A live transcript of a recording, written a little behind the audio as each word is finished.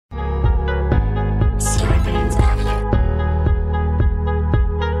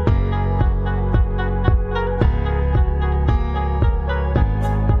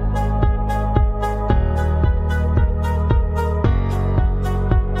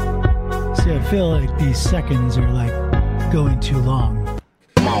See, I feel like these seconds are like going too long.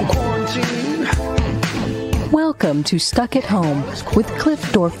 Welcome to Stuck at Home with Cliff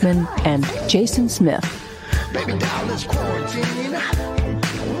Dorfman and Jason Smith.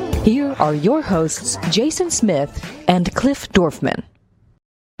 Here are your hosts, Jason Smith and Cliff Dorfman.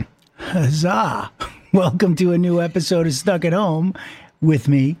 Huzzah! Welcome to a new episode of Stuck at Home with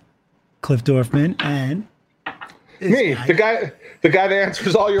me, Cliff Dorfman, and me, the guy that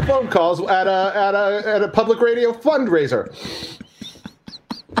answers all your phone calls at a public radio fundraiser.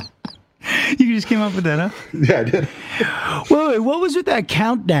 You just came up with that, huh? Yeah, I did. Wait, what was with that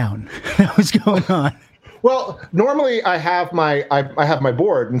countdown that was going on? Well, normally I have my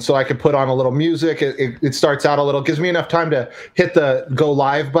board, and so I could put on a little music. It starts out a little, gives me enough time to hit the go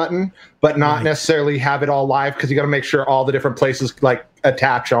live button, but not necessarily have it all live because you got to make sure all the different places like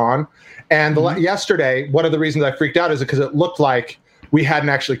attach on. And yesterday, one of the reasons I freaked out is because it looked like we hadn't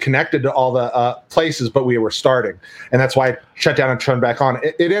actually connected to all the places, but we were starting. And that's why I shut down and turned back on.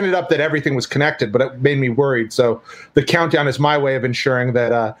 It ended up that everything was connected, but it made me worried. So the countdown is my way of ensuring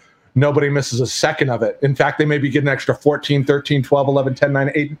that nobody misses a second of it. In fact, they may be getting an extra 14, 13, 12, 11, 10,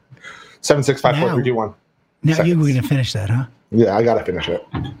 9, 8, 7, 6, 5, 4, 3, 2, 1. Now seconds. you were going to finish that, huh? Yeah, I got to finish it.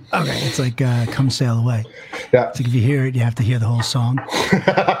 Okay, it's like Come Sail Away. Yeah. It's like if you hear it, you have to hear the whole song.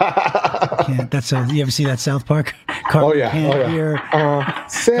 You ever see that South Park? Oh, yeah. Hear Come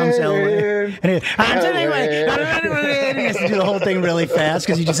Sail Away. And he has to do the whole thing really fast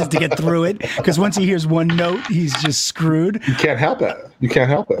because he just has to get through it. Because once he hears one note, he's just screwed. You can't help it.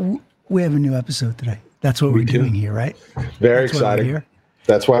 We have a new episode today. That's what we're doing here, right? Very exciting.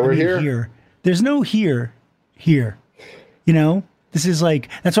 That's why we're here. There's no here. You know, this is like,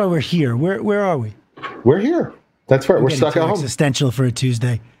 that's why we're here. Where are we? We're here. That's right. We're stuck at home. Existential for a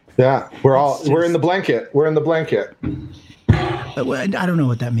Tuesday. Yeah, we're in the blanket. We're in the blanket. I don't know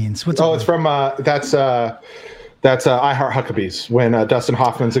what that means. It's from that's I Heart Huckabees when Dustin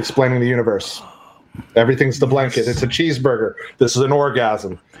Hoffman's explaining the universe. Everything's the blanket. It's a cheeseburger. This is an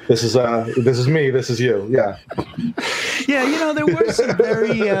orgasm. This is me. This is you. Yeah. Yeah, you know, there were some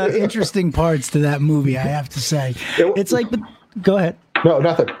very interesting parts to that movie, I have to say. It's like, but go ahead. No,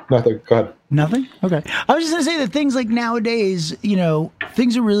 nothing. Go ahead. Nothing? Okay. I was just going to say that things like nowadays, you know,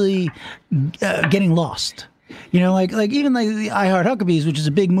 things are really getting lost. You know, like even like the I Heart Huckabees, which is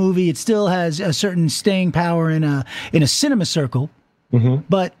a big movie, it still has a certain staying power in a cinema circle,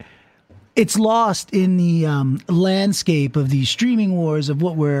 but it's lost in the landscape of the streaming wars of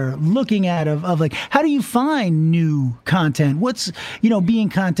what we're looking at of like, how do you find new content? What's, you know, being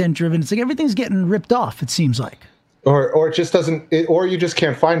content driven? It's like everything's getting ripped off, it seems like. Or it just doesn't, or you just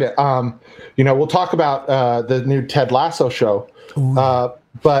can't find it. You know, we'll talk about the new Ted Lasso show, but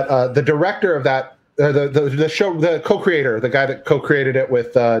the director of that, the show, the co-creator, the guy that co-created it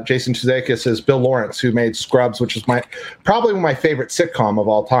with Jason Sudeikis is Bill Lawrence, who made Scrubs, which is probably my favorite sitcom of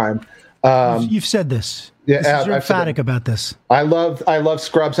all time. You've said this. Yeah, you're emphatic about this. I love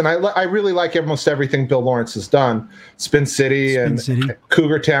Scrubs, and I really like almost everything Bill Lawrence has done. Spin City and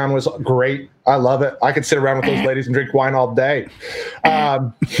Cougar Town was great. I love it. I could sit around with those ladies and drink wine all day.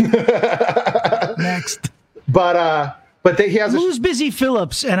 Next, but he has Who's Busy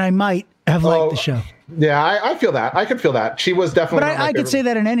Phillips, and I might have liked the show. Yeah, I feel that. I could feel that. She was definitely. But I could say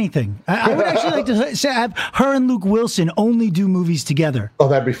that in anything. I would actually like to say have her and Luke Wilson only do movies together. Oh,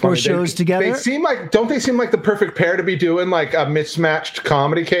 that'd be funny. Or shows together. Don't they seem like the perfect pair to be doing like a mismatched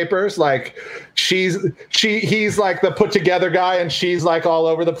comedy capers? Like he's like the put together guy, and she's like all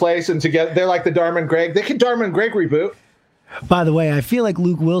over the place, and together they're like the Dharma and Greg. They could Dharma and Greg reboot. By the way, I feel like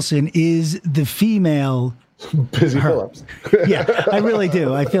Luke Wilson is the female. Busy Phillips. Yeah, I really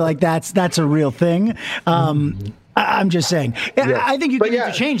do. I feel like that's a real thing. I'm just saying. Yeah. I think you can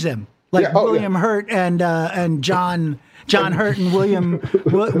interchange them, like William Hurt and John Hurt and William.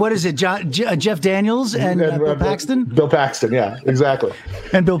 What is it? Jeff Daniels and Bill Paxton. Bill Paxton, yeah, exactly.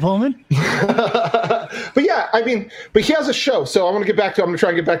 And Bill Pullman. But yeah, I mean, but he has a show. So I'm going to try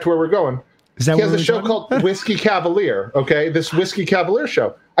and get back to where we're going. He has a show called Whiskey Cavalier. Okay, this Whiskey Cavalier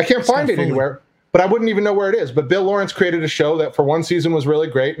show. I can't find it anywhere. But I wouldn't even know where it is. But Bill Lawrence created a show that for one season was really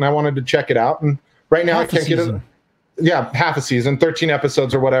great, and I wanted to check it out. And right now I can't get it. Yeah, half a season, 13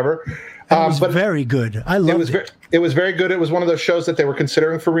 episodes or whatever. It was very good. I loved it. It was very good. It was one of those shows that they were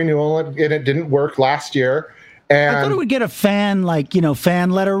considering for renewal, and it didn't work last year. And I thought it would get a fan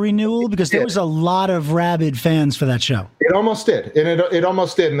letter renewal because there was a lot of rabid fans for that show. It almost did, and it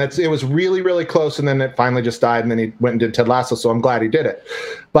almost did, and it was really, really close, and then it finally just died, and then he went and did Ted Lasso. So I'm glad he did it,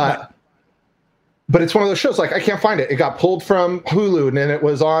 but. but it's one of those shows, like, I can't find it. It got pulled from Hulu, and then it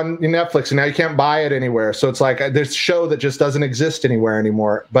was on Netflix, and now you can't buy it anywhere. So it's like there's a show that just doesn't exist anywhere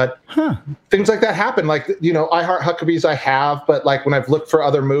anymore. But things like that happen. Like, I Heart Huckabees I have, but like when I've looked for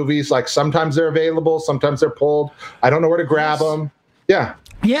other movies, like sometimes they're available, sometimes they're pulled. I don't know where to grab them. Yeah.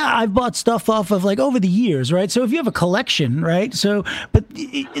 Yeah, I've bought stuff off of like over the years, right? So if you have a collection, right? So, but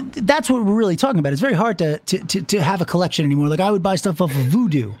that's what we're really talking about. It's very hard to have a collection anymore. Like I would buy stuff off of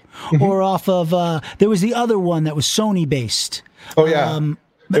Vudu or off of, there was the other one that was Sony based. Oh, yeah.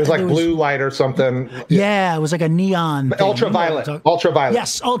 It was like Blue Light or something. Yeah, it was like a neon thing. Ultraviolet. Ultraviolet.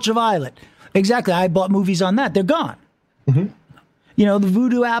 Yes, Ultraviolet. Exactly. I bought movies on that. They're gone. The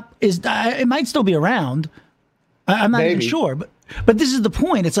Vudu app it might still be around. I'm not even sure, but this is the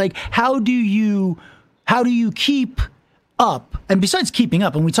point. It's like, how do you keep up? And besides keeping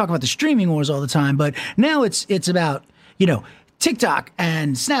up, and we talk about the streaming wars all the time, but now it's about, TikTok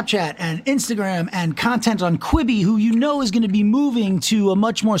and Snapchat and Instagram and content on Quibi, who is going to be moving to a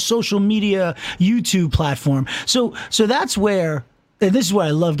much more social media YouTube platform. So that's where, and this is where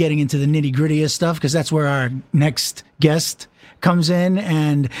I love getting into the nitty gritty of stuff, because that's where our next guest comes in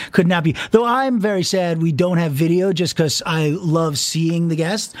and could not be. Though I'm very sad we don't have video, just because I love seeing the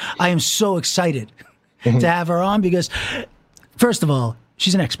guest. I am so excited to have her on because, first of all,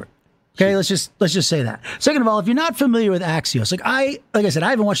 she's an expert. Okay, let's just say that. Second of all, if you're not familiar with Axios, like I said,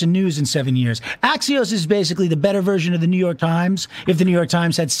 I haven't watched the news in 7 years. Axios is basically the better version of the New York Times if the New York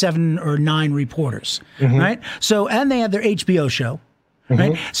Times had 7 or 9 reporters, right? So, and they have their HBO show,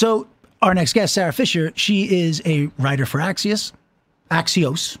 right? So our next guest, Sarah Fisher, she is a writer for Axios,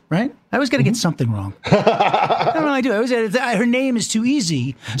 right? I always got to get something wrong. I don't know. I do. Her name is too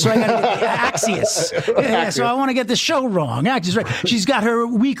easy, so I got to get Axios. Yeah, so I want to get the show wrong. Axios, right? She's got her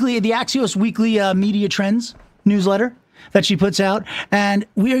the Axios weekly media trends newsletter that she puts out, and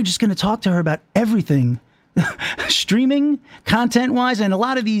we are just going to talk to her about everything. Streaming, content-wise, and a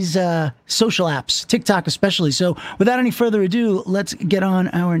lot of these social apps, TikTok especially. So without any further ado, let's get on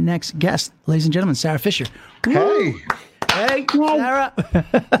our next guest. Ladies and gentlemen, Sarah Fisher. Hey. Hey, Sarah.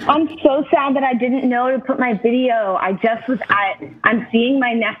 I'm so sad that I didn't know to put my video. I'm seeing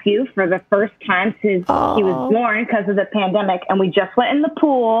my nephew for the first time since he was born because of the pandemic, and we just went in the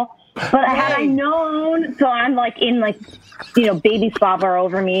pool. But had I known, so I'm like in baby slobber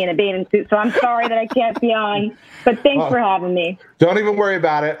over me in a bathing suit. So I'm sorry that I can't be on. But thanks for having me. Don't even worry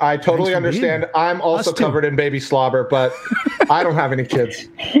about it. I totally understand. I'm also covered in baby slobber, but I don't have any kids.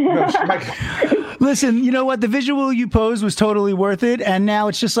 Listen, you know what? The visual you posed was totally worth it, and now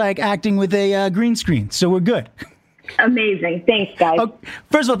it's just like acting with a green screen. So we're good. Amazing. Thanks, guys.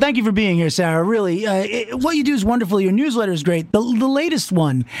 First of all, thank you for being here, Sarah. Really, what you do is wonderful. Your newsletter is great. The latest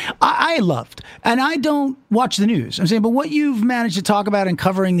one, I loved. And I don't watch the news. I'm saying, but what you've managed to talk about in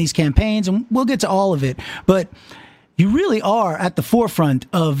covering these campaigns, and we'll get to all of it, but you really are at the forefront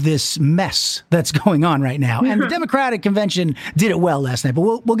of this mess that's going on right now. And the Democratic convention did it well last night, but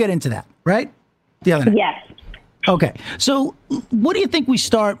we'll get into that, right? The other night. Yes. Okay. So what do you think we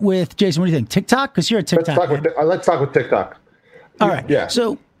start with, Jason? What do you think? TikTok? Because you're a TikTok. Let's talk with TikTok. All right. Yeah.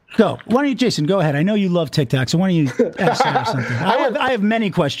 So go. Why don't you, Jason, go ahead. I know you love TikTok, so why don't you ask Sarah something? I have many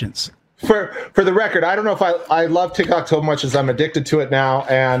questions. For the record, I don't know if I love TikTok so much as I'm addicted to it now,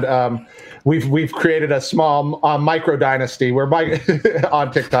 and we've created a small micro dynasty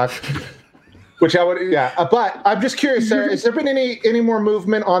on TikTok. Which but I'm just curious, Sarah, has there been any more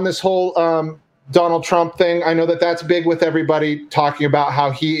movement on this whole Donald Trump thing? I know that's big with everybody talking about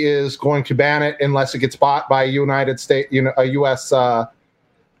how he is going to ban it unless it gets bought by a U.S.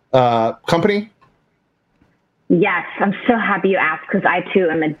 Company. Yes, I'm so happy you asked because I too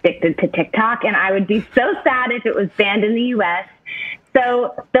am addicted to TikTok, and I would be so sad if it was banned in the U.S.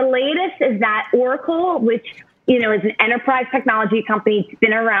 So the latest is that Oracle, which is an enterprise technology company, it's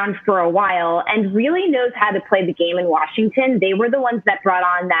been around for a while and really knows how to play the game in Washington. They were the ones that brought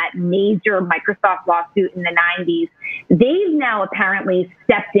on that major Microsoft lawsuit in the 90s. They've now apparently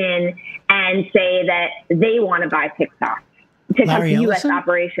stepped in and say that they want to buy TikTok U.S.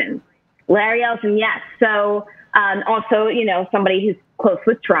 operations. Larry Ellison, yes. So also, somebody who's close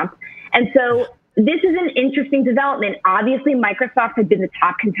with Trump. And so this is an interesting development. Obviously, Microsoft had been the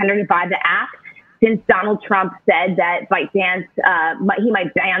top contender to buy the app since Donald Trump said that ByteDance, he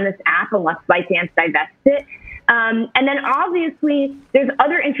might ban this app unless ByteDance divests it. And then obviously there's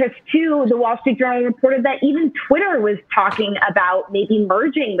other interests too. The Wall Street Journal reported that even Twitter was talking about maybe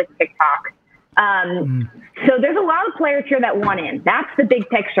merging with TikTok. So there's a lot of players here that want in. That's the big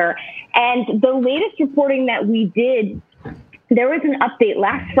picture. And the latest reporting that we did, there was an update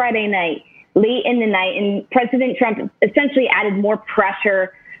last Friday night, late in the night, and President Trump essentially added more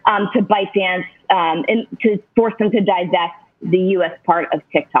pressure to ByteDance and to force them to divest the U.S. part of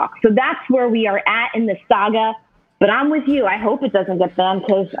TikTok. So that's where we are at in the saga. But I'm with you. I hope it doesn't get banned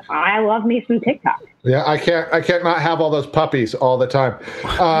because I love me some TikTok. Yeah, I can't not have all those puppies all the time.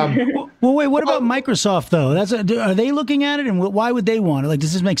 Well, wait, what about Microsoft though? Are they looking at it, and why would they want it? Like,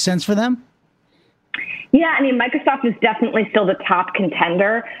 does this make sense for them? Yeah, I mean, Microsoft is definitely still the top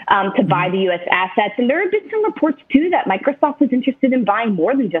contender to buy the U.S. assets. And there have been some reports, too, that Microsoft was interested in buying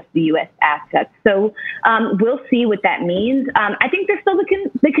more than just the U.S. assets. So we'll see what that means. I think they're still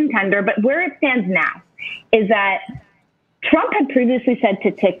the contender. But where it stands now is that Trump had previously said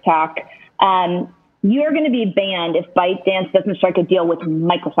to TikTok, you are going to be banned if ByteDance doesn't strike a deal with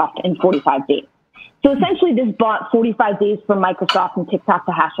Microsoft in 45 days. So essentially, this bought 45 days for Microsoft and TikTok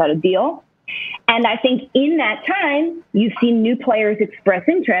to hash out a deal. And I think in that time, you've seen new players express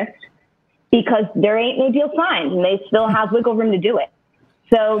interest because there ain't no deal signed and they still have wiggle room to do it.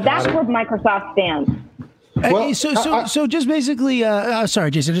 So that's where Microsoft stands. Well, so just basically, sorry,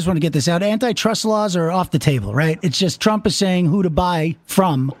 Jason, I just want to get this out. Antitrust laws are off the table, right? It's just Trump is saying who to buy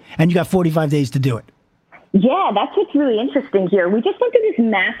from, and you got 45 days to do it. Yeah, that's what's really interesting here. We just went through this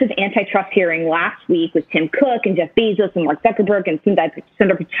massive antitrust hearing last week with Tim Cook and Jeff Bezos and Mark Zuckerberg and Sundar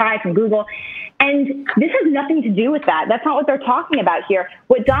Pichai from Google. And this has nothing to do with that. That's not what they're talking about here.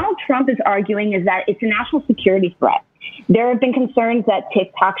 What Donald Trump is arguing is that it's a national security threat. There have been concerns that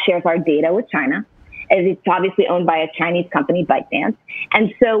TikTok shares our data with China, as it's obviously owned by a Chinese company, ByteDance.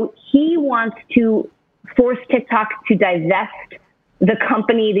 And so he wants to force TikTok to divest the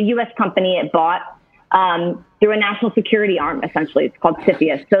company, the U.S. company it bought, through a national security arm, essentially. It's called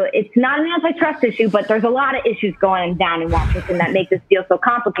CFIUS. So it's not an antitrust issue, but there's a lot of issues going down in Washington that make this deal so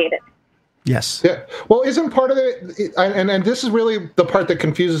complicated. Yes. Yeah. Well, isn't part of it, and this is really the part that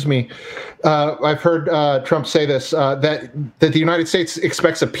confuses me. I've heard Trump say this, that the United States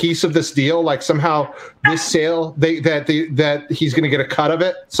expects a piece of this deal, like somehow this sale, that he's going to get a cut of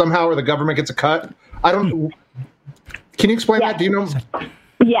it somehow, or the government gets a cut. I don't. Can you explain that? Do you know?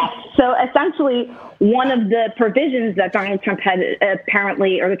 Yes. So essentially, one of the provisions that Donald Trump had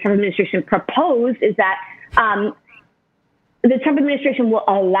apparently, or the Trump administration proposed, is that the Trump administration will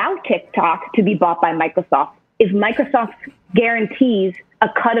allow TikTok to be bought by Microsoft if Microsoft guarantees a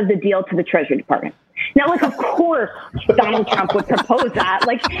cut of the deal to the Treasury Department. Now, like, of course, Donald Trump would propose that.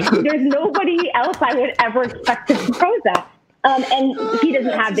 Like, there's nobody else I would ever expect to propose that. And he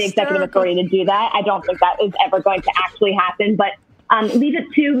doesn't have the executive authority to do that. I don't think that is ever going to actually happen. But leave it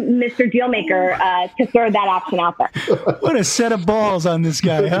to Mr. Dealmaker to throw that option out there. What a set of balls on this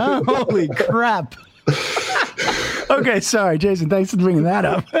guy, huh? Holy crap. Okay, sorry, Jason. Thanks for bringing that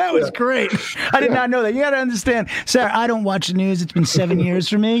up. That was great. I did not know that. You got to understand, Sarah, I don't watch the news. It's been 7 years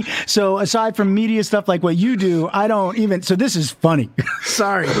for me. So aside from media stuff like what you do, I don't even. So this is funny.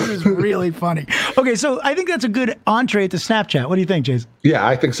 Sorry, this is really funny. Okay, so I think that's a good entree to Snapchat. What do you think, Jason? Yeah,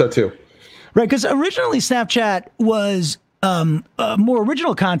 I think so too. Right, because originally Snapchat was more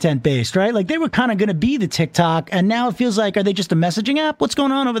original content based, right? Like they were kind of going to be the TikTok, and now it feels like, are they just a messaging app? What's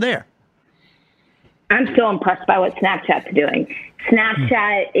going on over there? I'm still impressed by what Snapchat's doing.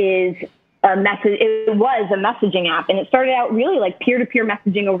 Snapchat is a message. It was a messaging app, and it started out really like peer-to-peer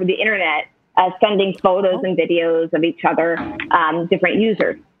messaging over the internet, sending photos and videos of each other, different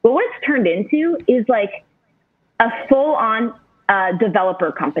users. But what it's turned into is like a full-on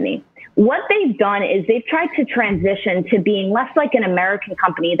developer company. What they've done is they've tried to transition to being less like an American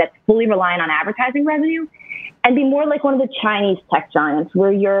company that's fully reliant on advertising revenue and be more like one of the Chinese tech giants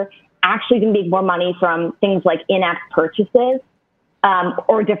where you're actually going to make more money from things like in-app purchases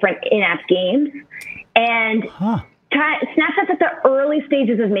or different in-app games. And Snapchat's at the early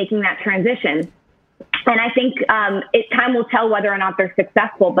stages of making that transition. And I think time will tell whether or not they're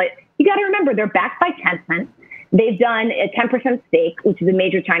successful. But you got to remember, they're backed by Tencent. They've done a 10% stake, which is a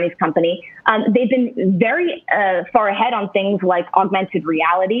major Chinese company. They've been very far ahead on things like augmented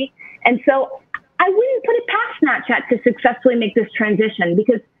reality. And so I wouldn't put it past Snapchat to successfully make this transition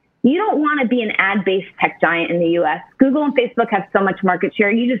because you don't want to be an ad-based tech giant in the U.S. Google and Facebook have so much market share.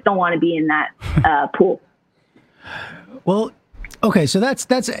 You just don't want to be in that pool. Well, okay, so that's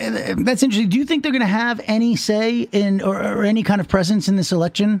interesting. Do you think they're going to have any say in or any kind of presence in this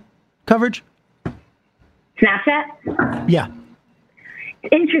election coverage? Snapchat? Yeah.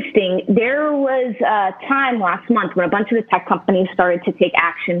 Interesting. There was a time last month when a bunch of the tech companies started to take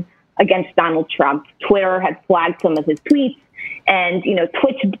action against Donald Trump. Twitter had flagged some of his tweets, and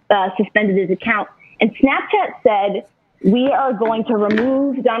Twitch suspended his account. And Snapchat said, we are going to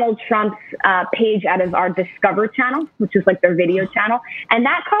remove Donald Trump's page out of our Discover channel, which is like their video channel. And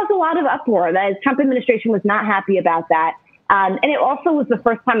that caused a lot of uproar. The Trump administration was not happy about that. And it also was the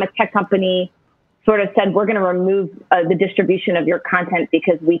first time a tech company sort of said, we're going to remove the distribution of your content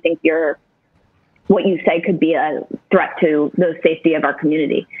because we think what you say could be a threat to the safety of our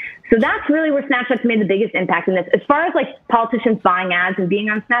community. So that's really where Snapchat's made the biggest impact in this. As far as like politicians buying ads and being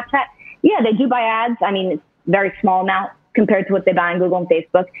on Snapchat, yeah, they do buy ads. I mean, it's a very small amount compared to what they buy on Google and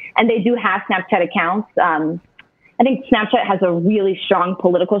Facebook. And they do have Snapchat accounts. I think Snapchat has a really strong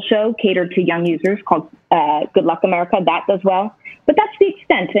political show catered to young users called Good Luck America. That does well. But that's the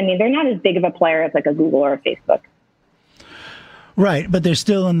extent. I mean, they're not as big of a player as like a Google or a Facebook. Right, but they're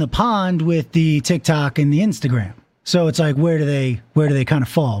still in the pond with the TikTok and the Instagram. So it's like, where do they kind of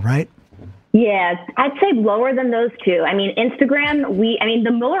fall, right? Yeah, I'd say lower than those two. I mean, Instagram,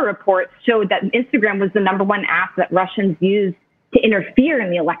 the Mueller report showed that Instagram was the #1 app that Russians used to interfere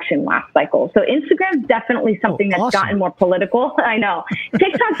in the election last cycle. So Instagram's definitely something that's awesome. gotten more political. I know.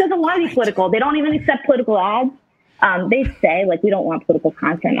 TikTok doesn't want to be political. They don't even accept political ads. They say, like, we don't want political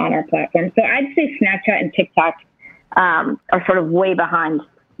content on our platform. So I'd say Snapchat and TikTok are sort of way behind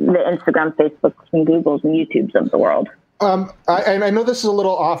the Instagram, Facebooks, and Googles and YouTubes of the world. I know this is a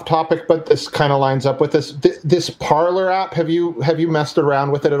little off topic, but this kind of lines up with this. This Parler app, have you messed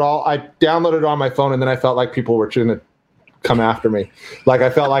around with it at all? I downloaded it on my phone, and then I felt like people were going to come after me. Like I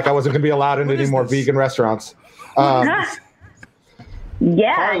felt like I wasn't going to be allowed into any more vegan restaurants. Yeah,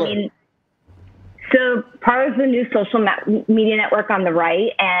 Parler. I mean, so Parler's the new social media network on the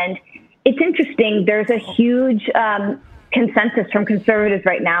right, and it's interesting. There's a huge consensus from conservatives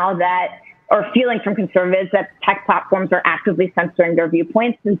right now or feeling from conservatives that tech platforms are actively censoring their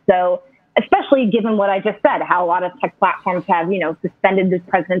viewpoints. And so, especially given what I just said, how a lot of tech platforms have, suspended the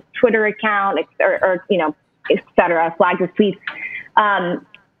president's Twitter account or et cetera, flagged his tweets.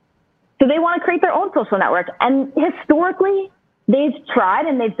 So they want to create their own social network. And historically, they've tried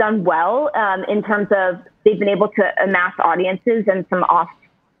and they've done well in terms of they've been able to amass audiences and some off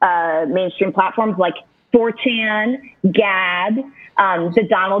mainstream platforms like 4chan, Gab, the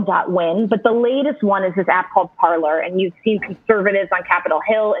Donald.win. But the latest one is this app called Parler. And you've seen conservatives on Capitol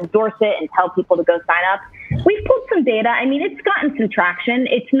Hill endorse it and tell people to go sign up. We've pulled some data. I mean, it's gotten some traction.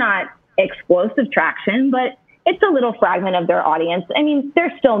 It's not explosive traction, but it's a little fragment of their audience. I mean,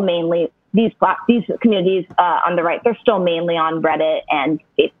 they're still mainly, these communities on the right, they're still mainly on Reddit and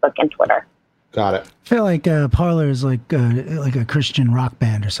Facebook and Twitter. Got it. I feel like Parler is like a Christian rock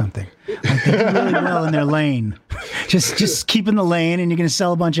band or something. Like they do really well in their lane. Just keep in the lane, and you're going to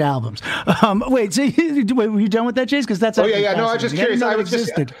sell a bunch of albums. Wait, were you done with that, Chase? Because that's no, I was just curious.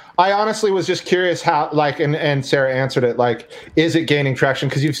 I honestly was just curious how, like, and Sarah answered it. Like, is it gaining traction?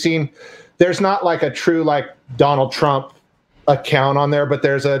 Because you've seen, there's not like a true like Donald Trump account on there, but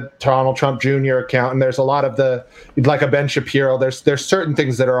there's a Donald Trump Jr. account, and there's a lot of like a Ben Shapiro. There's certain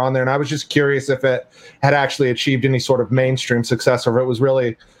things that are on there, and I was just curious if it had actually achieved any sort of mainstream success, or if it was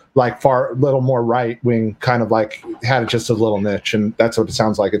really like a little more right wing, kind of like had just a little niche, and that's what it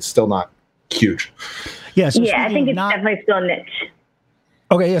sounds like. It's still not huge. I think it's definitely still a niche.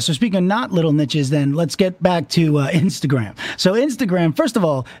 Okay, yeah, so speaking of not little niches, then let's get back to Instagram. So Instagram, first of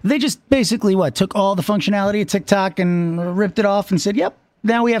all, they just basically, took all the functionality of TikTok and ripped it off and said, yep,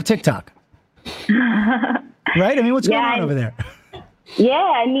 now we have TikTok. Right? I mean, what's going on over there? Yeah,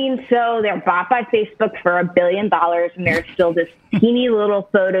 I mean, so they're bought by Facebook for $1 billion, and they're still this teeny little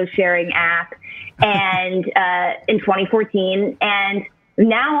photo sharing app and in 2014. And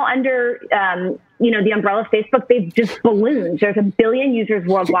now under, the umbrella of Facebook, they've just ballooned. There's 1 billion users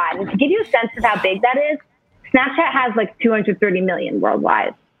worldwide. And to give you a sense of how big that is, Snapchat has like 230 million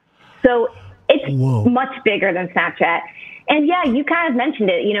worldwide. So it's much bigger than Snapchat. And yeah, you kind of mentioned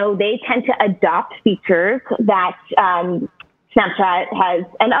it. They tend to adopt features that Snapchat has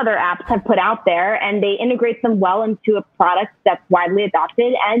and other apps have put out there, and they integrate them well into a product that's widely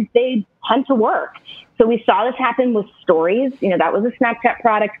adopted, and they tend to work. So we saw this happen with Stories. That was a Snapchat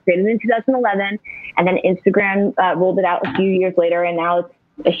product created in 2011, and then Instagram rolled it out a few years later, and now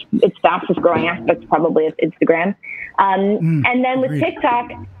it's fastest growing aspect probably of Instagram. And then with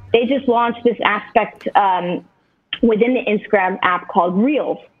TikTok, they just launched this aspect within the Instagram app called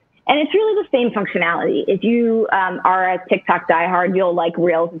Reels. And it's really the same functionality. If you are a TikTok diehard, you'll like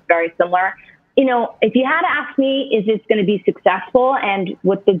Reels. It's very similar. If you had to ask me, is it going to be successful and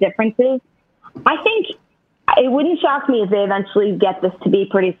what the difference is, I think it wouldn't shock me if they eventually get this to be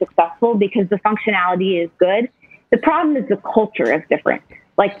pretty successful because the functionality is good. The problem is the culture is different.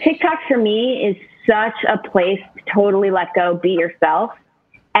 Like TikTok for me is such a place to totally let go, be yourself.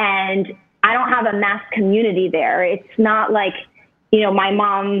 And I don't have a mass community there. It's not like, my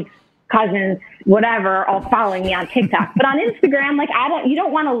mom's cousins, whatever, all following me on TikTok. But on Instagram, like you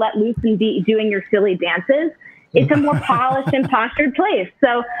don't want to let loose and be doing your silly dances. it's a more polished and postured place.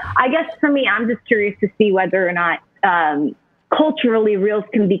 So I guess for me, I'm just curious to see whether or not culturally Reels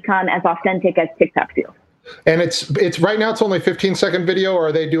can become as authentic as TikTok feels. And it's right now it's only 15-second video, or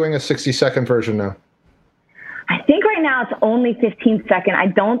are they doing a 60-second version now? I think right now it's only 15 second. I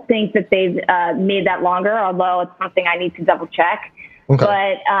don't think that they've made that longer, although it's something I need to double check. Okay.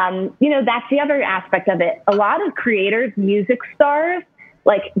 But, that's the other aspect of it. A lot of creators, music stars,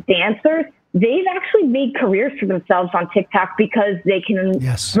 like dancers, they've actually made careers for themselves on TikTok because they can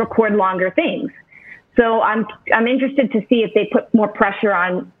record longer things. So I'm interested to see if they put more pressure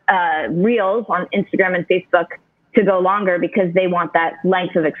on Reels on Instagram and Facebook to go longer because they want that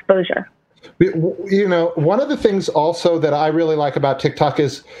length of exposure. One of the things also that I really like about TikTok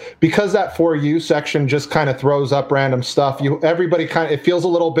is because that For You section just kind of throws up random stuff. Everybody it feels a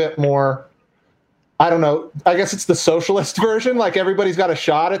little bit more, I don't know, I guess it's the socialist version. Like everybody's got a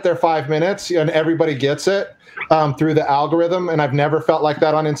shot at their 5 minutes and everybody gets it through the algorithm. And I've never felt like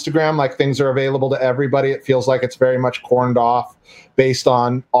that on Instagram. Like things are available to everybody. It feels like it's very much corned off based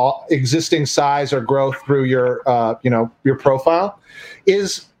on all existing size or growth through your profile.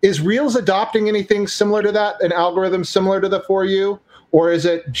 Is Reels adopting anything similar to that, an algorithm similar to the For You? Or is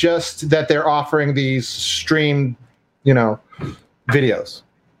it just that they're offering these streamed, videos?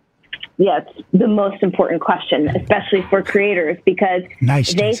 Yeah, it's the most important question, especially for creators, because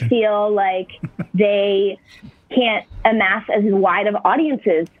they feel like they can't amass as wide of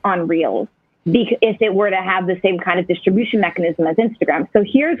audiences on Reels if it were to have the same kind of distribution mechanism as Instagram. So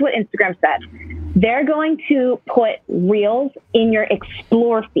here's what Instagram said. They're going to put Reels in your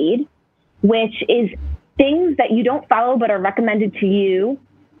Explore feed, which is things that you don't follow but are recommended to you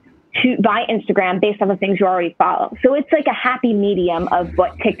by Instagram based on the things you already follow. So it's like a happy medium of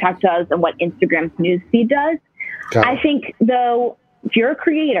what TikTok does and what Instagram's newsfeed does. I think, though, if you're a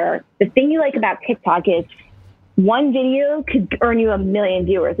creator, the thing you like about TikTok is one video could earn you 1 million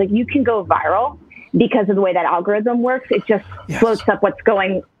viewers. Like you can go viral because of the way that algorithm works. It just floats up what's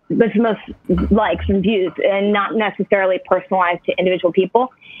most likes and views and not necessarily personalized to individual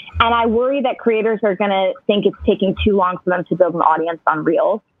people. And I worry that creators are going to think it's taking too long for them to build an audience on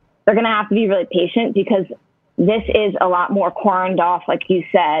Reels. They're going to have to be really patient because this is a lot more corned off, like you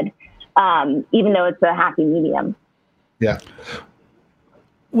said, even though it's a happy medium. Yeah.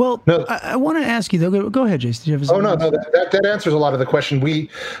 Well, no. I want to ask you though. Go ahead, Jason. Do you have that answers a lot of the question. We,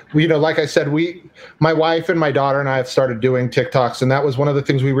 like I said, my wife and my daughter and I have started doing TikToks, and that was one of the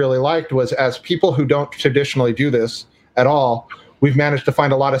things we really liked. Was as people who don't traditionally do this at all, we've managed to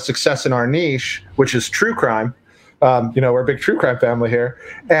find a lot of success in our niche, which is true crime. We're a big true crime family here,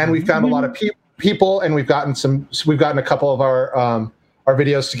 and we found a lot of people, and we've gotten a couple of our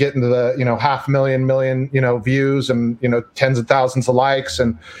videos to get into the 500,000 million views and tens of thousands of likes,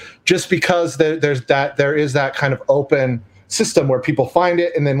 and just because there is that kind of open system where people find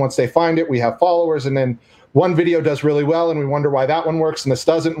it, and then once they find it, we have followers, and then one video does really well, and we wonder why that one works and this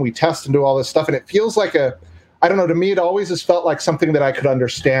doesn't, and we test and do all this stuff, and it feels like I don't know, to me it always has felt like something that I could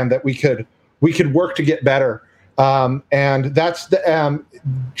understand, that we could work to get better. And that's the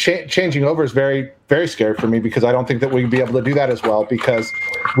changing over is very, very scary for me, because I don't think that we'd be able to do that as well, because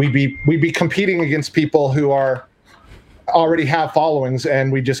we'd be competing against people who already have followings,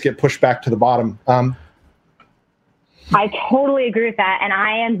 and we just get pushed back to the bottom. I totally agree with that, and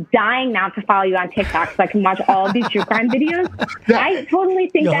I am dying now to follow you on TikTok so I can watch all of these true crime videos. I totally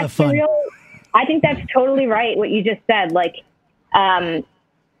think that's I think that's totally right what you just said. Like, I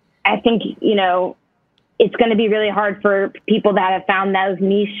think it's going to be really hard for people that have found those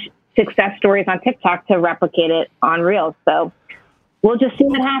niche success stories on TikTok to replicate it on Reels. So we'll just see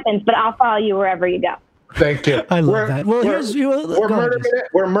what happens, but I'll follow you wherever you go. Thank you. I love that. Well,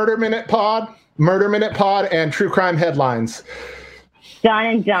 we're Murder Minute Pod, and True Crime Headlines. Done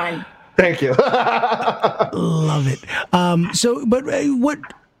and done. Thank you. Love it. But what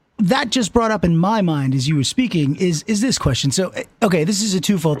that just brought up in my mind as you were speaking is this question. So, okay, this is a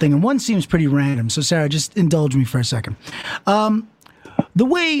twofold thing, and one seems pretty random. So, Sarah, just indulge me for a second. The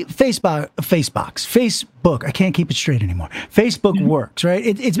way Facebook, I can't keep it straight anymore. Facebook works, right?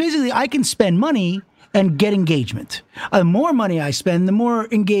 It's basically I can spend money and get engagement. The more money I spend, the more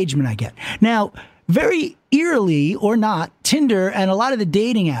engagement I get. Now, very eerily or not, Tinder and a lot of the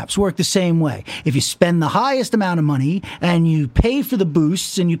dating apps work the same way. If you spend the highest amount of money and you pay for the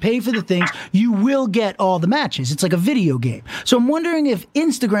boosts and you pay for the things, you will get all the matches. It's like a video game. So I'm wondering if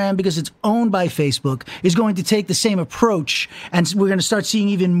Instagram, because it's owned by Facebook, is going to take the same approach, and we're going to start seeing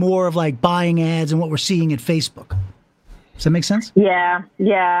even more of like buying ads and what we're seeing at Facebook. Does that make sense? Yeah,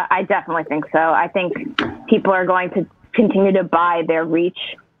 I definitely think so. I think people are going to continue to buy their reach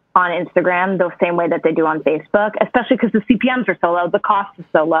on Instagram the same way that they do on Facebook, especially because the CPMs are so low, the cost is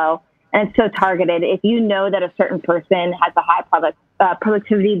so low, and it's so targeted. If you know that a certain person has a high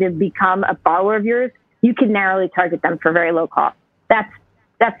productivity to become a follower of yours, you can narrowly target them for very low cost. That's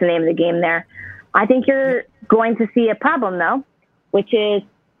the name of the game there. I think you're going to see a problem, though, which is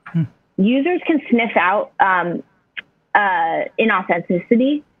users can sniff out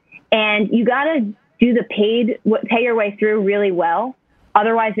inauthenticity, and you got to do the pay your way through really well.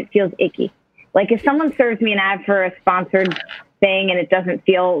 Otherwise, it feels icky. Like if someone serves me an ad for a sponsored thing and it doesn't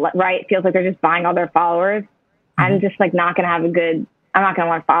feel right, it feels like they're just buying all their followers. I'm just like not going to have I'm not going to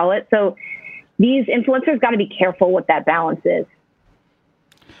want to follow it. So these influencers got to be careful what that balance is.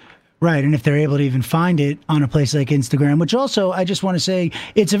 Right. And if they're able to even find it on a place like Instagram, which also I just want to say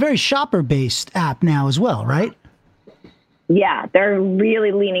it's a very shopper based app now as well, right? Yeah, they're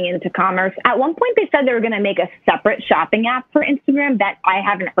really leaning into commerce. At one point, they said they were going to make a separate shopping app for Instagram. That I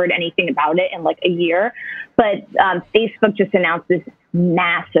haven't heard anything about it in like a year. But Facebook just announced this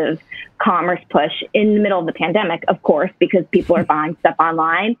massive commerce push in the middle of the pandemic, of course, because people are buying stuff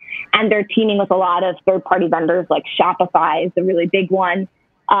online. And they're teaming with a lot of third-party vendors like Shopify is a really big one.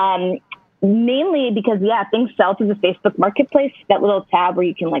 Mainly because, things sell through the Facebook Marketplace, that little tab where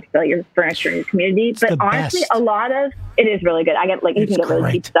you can like sell your furniture in your community. But honestly, it is really good. You can get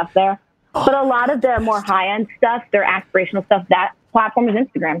really cheap stuff there. But a lot of the more high-end stuff, their aspirational stuff, that platform is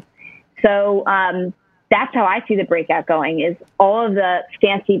Instagram. So that's how I see the breakout going, is all of the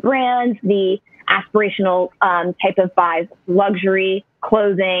fancy brands, the aspirational type of buys, luxury,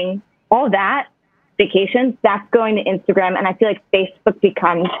 clothing, all that, vacations, that's going to Instagram. And I feel like Facebook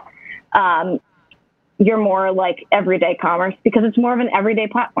becomes your more like everyday commerce because it's more of an everyday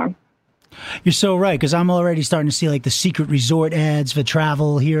platform. You're so right, because I'm already starting to see like the secret resort ads for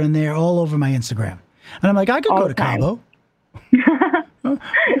travel here and there all over my Instagram. And I'm like, I could go to Cabo.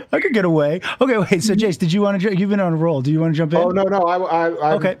 I could get away. Okay, wait. So, Jace, did you want to? You've been on a roll. Do you want to jump in? Oh no.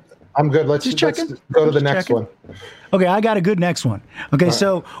 Okay, I'm good. Let's go to the next one. Okay, I got a good next one. Okay,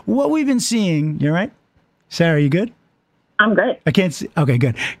 so what we've been seeing. You're right, Sarah. You good? I'm good. I can't see. Okay,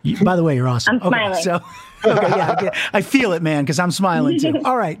 good. By the way, you're awesome. I'm smiling. So, I feel it, man, because I'm smiling too.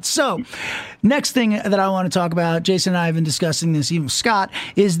 All right. So, next thing that I want to talk about, Jason and I have been discussing this, even Scott,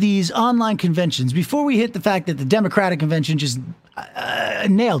 is these online conventions. Before we hit the fact that the Democratic convention just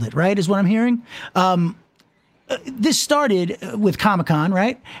nailed it, right, is what I'm hearing. This started with Comic-Con,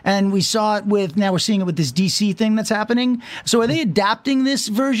 right? And we saw it now we're seeing it with this DC thing that's happening. So are they adapting this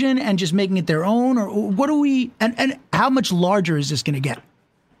version and just making it their own? Or what are and how much larger is this going to get?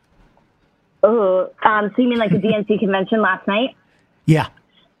 Oh, so you mean like the DNC convention last night? Yeah.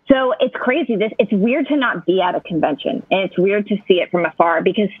 So it's crazy. It's weird to not be at a convention, and it's weird to see it from afar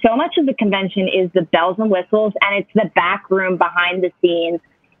because so much of the convention is the bells and whistles, and it's the back room behind the scenes,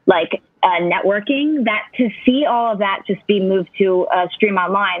 like networking, that to see all of that just be moved to stream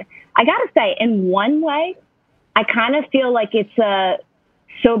online. I got to say, in one way, I kind of feel like it's a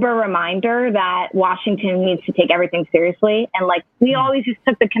sober reminder that Washington needs to take everything seriously. And like we always just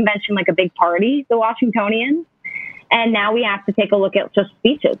took the convention like a big party, the Washingtonians. And now we have to take a look at just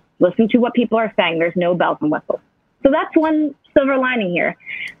speeches, listen to what people are saying. There's no bells and whistles. So that's one silver lining here.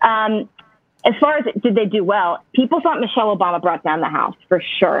 As far as did they do well, people thought Michelle Obama brought down the House for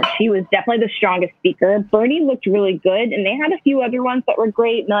sure. She was definitely the strongest speaker. Bernie looked really good, and they had a few other ones that were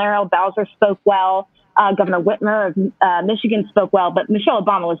great. Muriel Bowser spoke well. Governor Whitmer of Michigan spoke well, but Michelle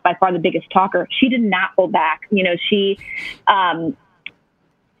Obama was by far the biggest talker. She did not hold back. You know, she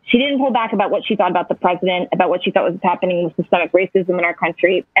didn't hold back about what she thought about the president, about what she thought was happening with systemic racism in our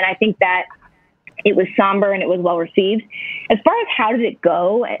country. And I think that it was somber and it was well received. As far as how did it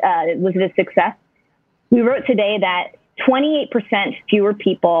go, was it a success? We wrote today that 28% fewer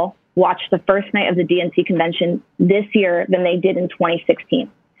people watched the first night of the DNC convention this year than they did in 2016,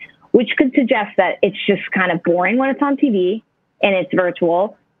 which could suggest that it's just kind of boring when it's on TV and it's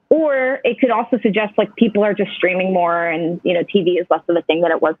virtual. Or it could also suggest like people are just streaming more and, you know, TV is less of a thing than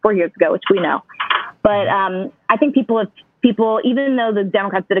it was 4 years ago, which we know. But I think people, even though the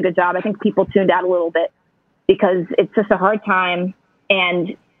Democrats did a good job, I think people tuned out a little bit because it's just a hard time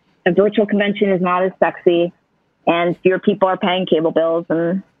and a virtual convention is not as sexy and fewer people are paying cable bills.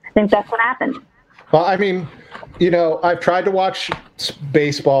 And I think that's what happened. Well, I mean, you know, I've tried to watch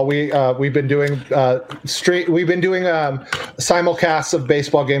baseball. We've been doing simulcasts of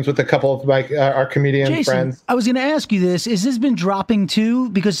baseball games with a couple of our comedian Jason, friends. I was going to ask you this: has this been dropping too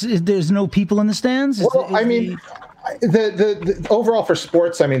because there's no people in the stands? The overall for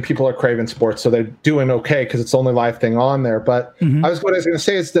sports, I mean, people are craving sports, so they're doing okay because it's the only live thing on there. But what I was going to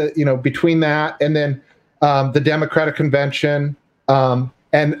say is that, you know, between that and then the Democratic convention.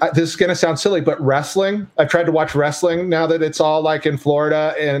 And this is going to sound silly, but wrestling, I've tried to watch wrestling now that it's all like in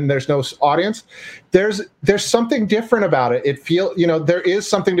Florida and there's no audience. There's something different about it. There is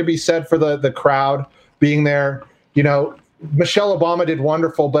something to be said for the crowd being there. Michelle Obama did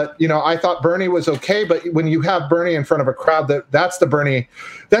wonderful, but I thought Bernie was okay. But when you have Bernie in front of a crowd, that's the Bernie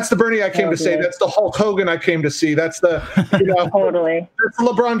I came to see. That's the Hulk Hogan I came to see. That's the totally. That's the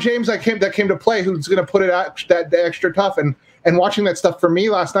LeBron James that came to play, who's going to put it out that extra tough. And watching that stuff for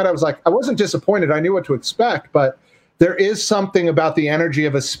me last night, I was like, I wasn't disappointed. I knew what to expect, but there is something about the energy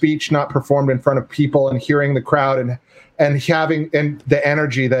of a speech not performed in front of people and hearing the crowd and having the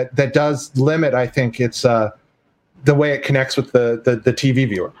energy that does limit. I think it's the way it connects with the TV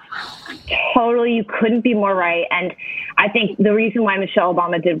viewer. Totally. You couldn't be more right. And I think the reason why Michelle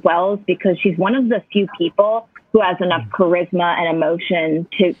Obama did well is because she's one of the few people who has enough charisma and emotion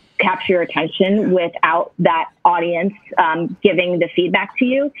to capture your attention without that audience giving the feedback to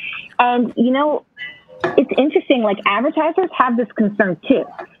you. And, it's interesting, like advertisers have this concern too,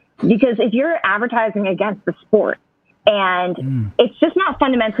 because if you're advertising against the sport and it's just not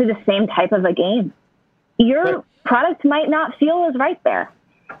fundamentally the same type of a game, your product might not feel as right there.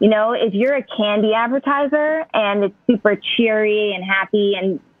 If you're a candy advertiser and it's super cheery and happy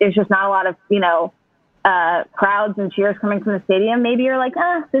and there's just not a lot of, crowds and cheers coming from the stadium, maybe you're like,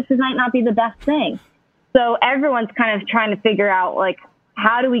 this might not be the best thing. So everyone's kind of trying to figure out, like,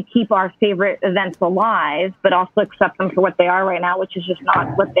 how do we keep our favorite events alive, but also accept them for what they are right now, which is just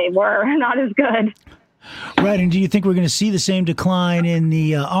not what they were, not as good. Right. And do you think we're going to see the same decline in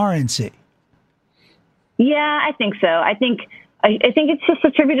the RNC? Yeah, I think so. I think it's just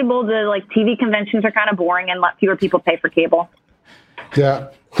attributable to, like, TV conventions are kind of boring and let fewer people pay for cable. Yeah.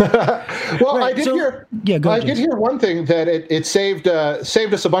 Well, right, I did hear one thing, that it saved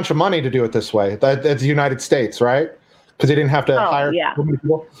us a bunch of money to do it this way. That's the United States, right? Because they didn't have to hire so many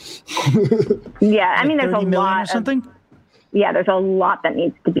people. Yeah, I mean, there's a lot or something. There's a lot that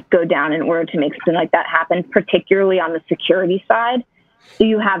needs to go down in order to make something like that happen, particularly on the security side.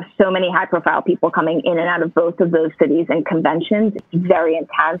 You have so many high-profile people coming in and out of both of those cities and conventions. It's very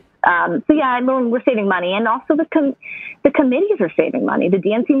intense. We're saving money, and also the committees are saving money. The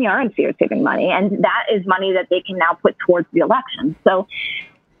DNC and the RNC are saving money, and that is money that they can now put towards the election. So,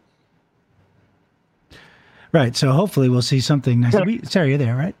 right. So hopefully we'll see something nice. Sarah, you're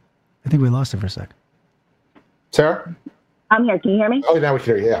there, right? I think we lost her for a sec. Sarah? I'm here. Can you hear me? Oh, now we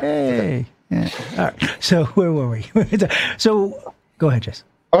can hear you. Yeah. Hey. Yeah. All right. So where were we? So go ahead, Jess.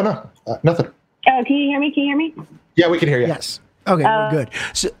 Oh, no. Nothing. Can you hear me? Yeah, we can hear you. Yes. Okay, we're good.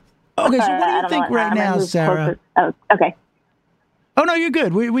 So what do you think right now, Sarah? Oh, okay. Oh, no, you're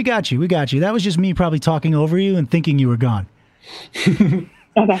good. We got you. That was just me probably talking over you and thinking you were gone. Okay.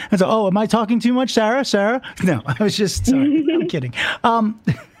 And so, am I talking too much, Sarah? No, I was just, sorry. I'm kidding.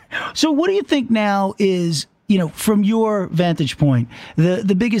 So what do you think now is, from your vantage point,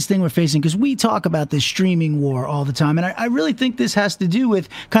 the biggest thing we're facing? Because we talk about this streaming war all the time. And I really think this has to do with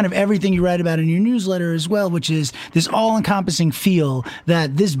kind of everything you write about in your newsletter as well, which is this all-encompassing feel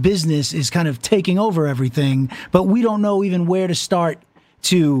that this business is kind of taking over everything, but we don't know even where to start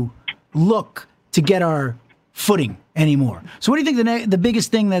to look to get our footing anymore. So what do you think the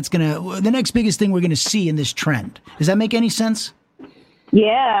biggest thing the next biggest thing we're going to see in this trend? Does that make any sense?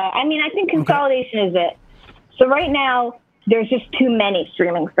 Yeah. I mean, I think consolidation is it. So right now, there's just too many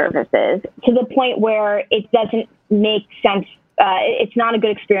streaming services to the point where it doesn't make sense. It's not a good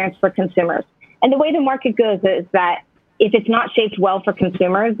experience for consumers. And the way the market goes is that if it's not shaped well for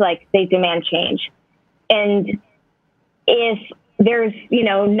consumers, like, they demand change. And if there's,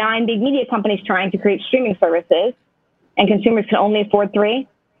 9 big media companies trying to create streaming services and consumers can only afford 3,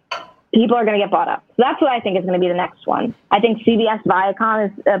 people are going to get bought up. So that's what I think is going to be the next one. I think CBS Viacom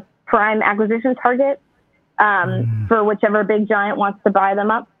is a prime acquisition target. For whichever big giant wants to buy them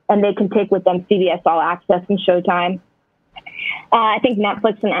up, and they can take with them CBS All Access and Showtime. I think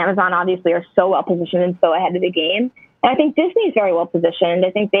Netflix and Amazon obviously are so well positioned and so ahead of the game. And I think Disney is very well positioned. I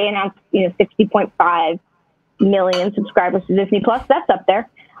think they announced 60.5 million subscribers to Disney Plus. That's up there.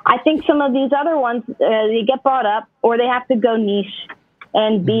 I think some of these other ones, they get bought up, or they have to go niche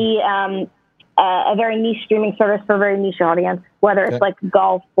and be a very niche streaming service for a very niche audience, whether it's like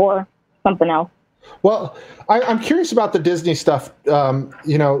golf or something else. Well, I'm curious about the Disney stuff,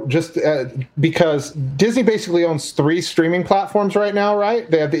 because Disney basically owns 3 streaming platforms right now, right?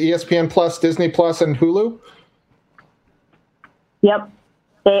 They have the ESPN Plus, Disney Plus, and Hulu. Yep.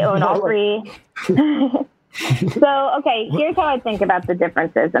 They own all 3. So, okay, here's how I think about the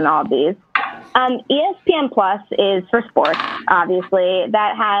differences in all these. ESPN Plus is for sports, obviously.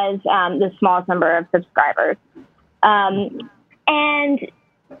 That has the smallest number of subscribers. And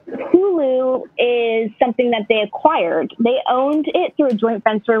something that they acquired. They owned it through a joint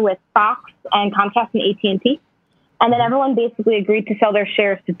venture with Fox and Comcast and AT&T. And then everyone basically agreed to sell their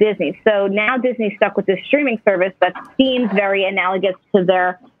shares to Disney. So now Disney's stuck with this streaming service that seems very analogous to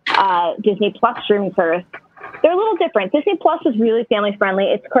their Disney Plus streaming service. They're a little different. Disney Plus is really family friendly.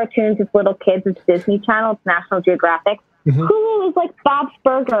 It's cartoons, it's little kids, it's Disney Channel, it's National Geographic. Hulu is like Bob's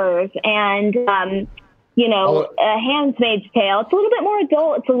Burgers and, Handmaid's Tale. It's a little bit more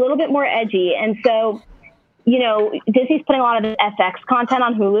adult. It's a little bit more edgy. And so, Disney's putting a lot of FX content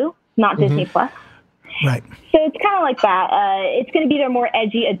on Hulu, not Disney Plus. Right. So it's kind of like that. It's going to be their more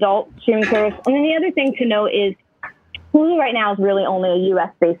edgy adult streaming service. And then the other thing to note is Hulu right now is really only a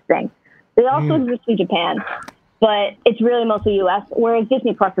U.S.-based thing. They also exist in Japan, but it's really mostly U.S., whereas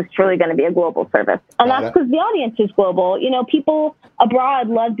Disney Plus is truly going to be a global service. And that's because the audience is global. People abroad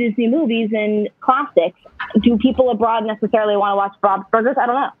love Disney movies and classics. Do people abroad necessarily want to watch Bob's Burgers? I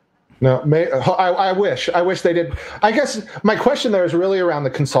don't know. No, I wish they did. I guess my question there is really around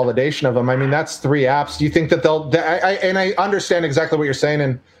the consolidation of them. I mean, that's 3 apps. Do you think that I understand exactly what you're saying,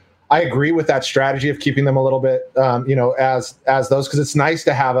 and I agree with that strategy of keeping them a little bit, as those, because it's nice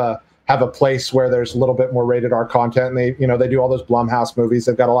to have a place where there's a little bit more rated R content, and they do all those Blumhouse movies.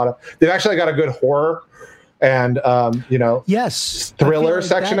 They've actually got a good horror and yes, thriller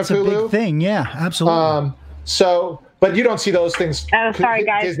section of Hulu. That's a big thing, yeah, absolutely. But you don't see those things. Oh, sorry,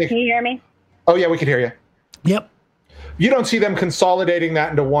 guys. Disney. Can you hear me? Oh, yeah, we can hear you. Yep. You don't see them consolidating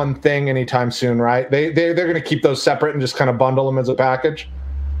that into one thing anytime soon, right? They're going to keep those separate and just kind of bundle them as a package?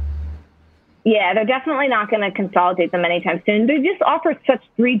 Yeah, they're definitely not going to consolidate them anytime soon. They just offer such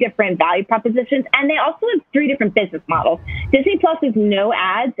 3 different value propositions, and they also have 3 different business models. Disney Plus is no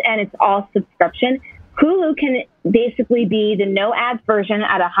ads, and it's all subscription. Hulu can basically be the no ads version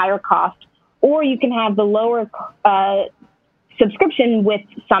at a higher cost, or you can have the lower subscription with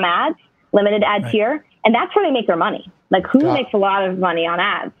some ads, limited ad tier, and that's where they make their money. Like Hulu makes a lot of money on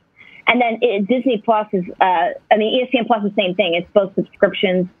ads. And then Disney Plus is, ESPN Plus is the same thing. It's both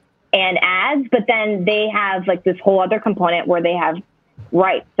subscriptions and ads, but then they have like this whole other component where they have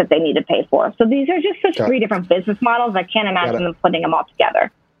rights that they need to pay for. So these are just such 3 different business models. I can't imagine them putting them all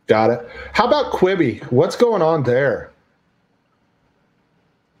together. Got it. How about Quibi? What's going on there?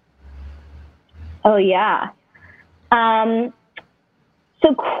 Oh, yeah. So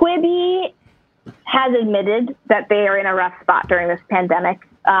Quibi has admitted that they are in a rough spot during this pandemic.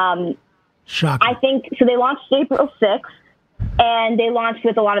 Shocking. I think, so they launched April 6th, and they launched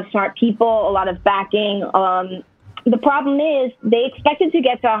with a lot of smart people, a lot of backing. The problem is they expected to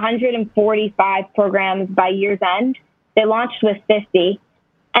get to 145 programs by year's end. They launched with 50.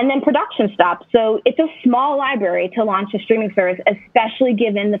 And then production stopped. So it's a small library to launch a streaming service, especially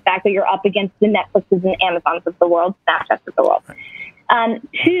given the fact that you're up against the Netflixes and Amazons of the world, Snapchats of the world.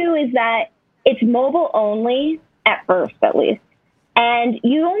 2 is that it's mobile only at first, at least. And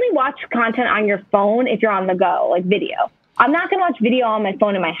you only watch content on your phone if you're on the go, like video. I'm not going to watch video on my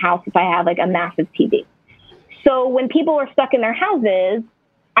phone in my house if I have like a massive TV. So when people are stuck in their houses,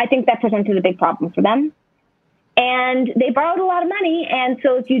 I think that presented a big problem for them. And they borrowed a lot of money. And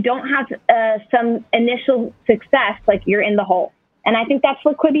so if you don't have some initial success, like you're in the hole. And I think that's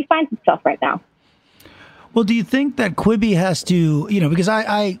where Quibi finds itself right now. Well, do you think that Quibi has to, because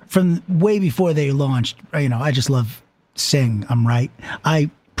I from way before they launched, I just love saying I'm right.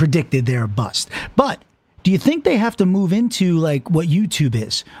 I predicted they're a bust. But do you think they have to move into like what YouTube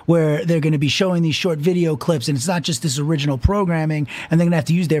is, where they're going to be showing these short video clips and it's not just this original programming, and they're going to have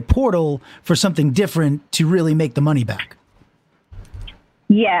to use their portal for something different to really make the money back?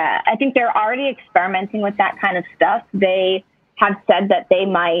 Yeah, I think they're already experimenting with that kind of stuff. They have said that they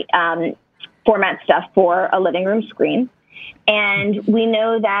might format stuff for a living room screen. And we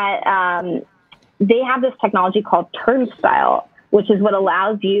know that they have this technology called Turnstile, which is what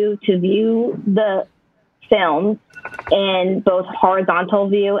allows you to view the films in both horizontal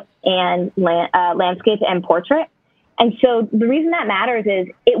view and landscape and portrait. And so the reason that matters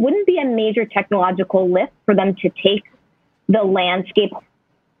is it wouldn't be a major technological lift for them to take the landscape.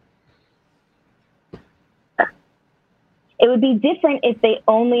 It would be different if they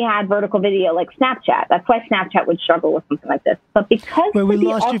only had vertical video like Snapchat. That's why Snapchat would struggle with something like this. But because we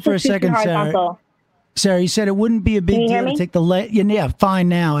lost you for a second, Sarah. Sarah, you said it wouldn't be a big deal to take the yeah, fine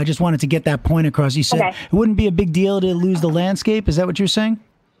now. I just wanted to get that point across. You said it wouldn't be a big deal to lose the landscape. Is that what you're saying?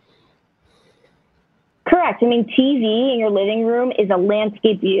 Correct. I mean, TV in your living room is a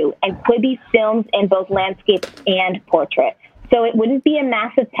landscape view, and Quibi films in both landscape and portrait. So it wouldn't be a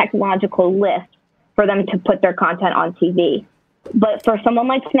massive technological lift for them to put their content on TV. But for someone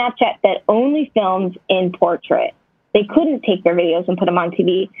like Snapchat that only films in portrait, they couldn't take their videos and put them on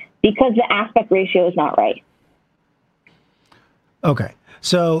TV because the aspect ratio is not right. Okay.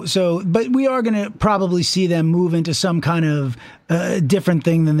 But we are going to probably see them move into some kind of different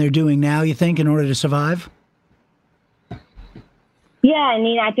thing than they're doing now, you think, in order to survive? Yeah, I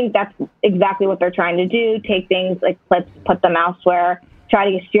mean, I think that's exactly what they're trying to do. Take things like clips, put them elsewhere,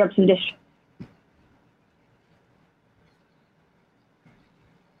 try to steer up some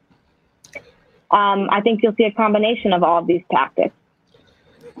I think you'll see a combination of all of these tactics.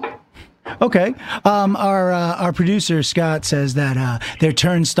 Okay. Our producer, Scott, says that their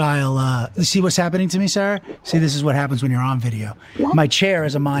turnstile, see what's happening to me, Sarah? See, this is what happens when you're on video. My chair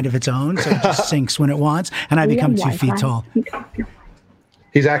has a mind of its own, so it just sinks when it wants, and I become 2 feet tall.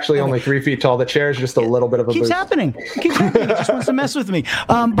 He's actually only 3 feet tall. The chair is just a little bit of a Keeps boost. happening. Keeps happening. He just wants to mess with me.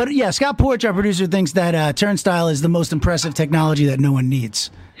 But yeah, Scott Porch, our producer, thinks that turnstile is the most impressive technology that no one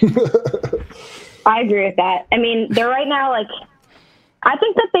needs. I agree with that. I mean, they're right now, like, I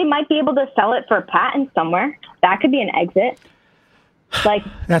think that they might be able to sell it for a patent somewhere. That could be an exit. Like,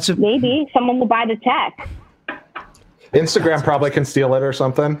 maybe someone will buy the tech. Instagram probably can steal it or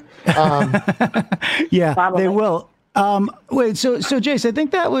something. Yeah, Probably. they will. Wait, so Jace, I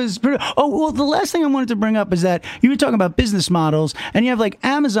think that was pretty. Oh, well, the last thing I wanted to bring up is that you were talking about business models, and you have like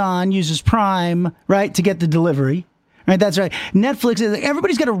Amazon uses Prime, right, to get the delivery. Right, that's right. Netflix,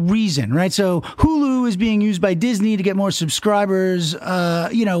 everybody's got a reason, right? So Hulu is being used by Disney to get more subscribers,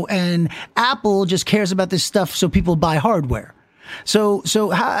 and Apple just cares about this stuff so people buy hardware. So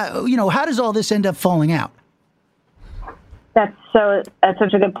how does all this end up falling out? That's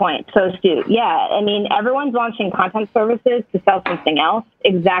such a good point. So astute. Yeah, I mean, everyone's launching content services to sell something else,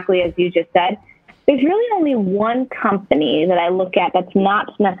 exactly as you just said. There's really only one company that I look at that's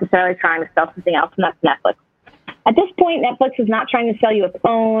not necessarily trying to sell something else, and that's Netflix. At this point, Netflix is not trying to sell you a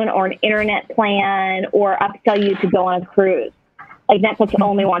phone or an internet plan or upsell you to go on a cruise. Like, Netflix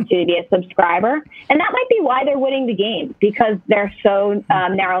only wants you to be a subscriber. And that might be why they're winning the game, because they're so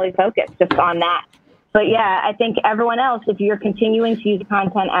narrowly focused just on that. But yeah, I think everyone else, if you're continuing to use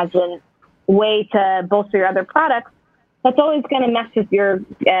content as a way to bolster your other products, that's always going to mess with your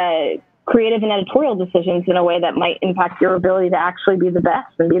creative and editorial decisions in a way that might impact your ability to actually be the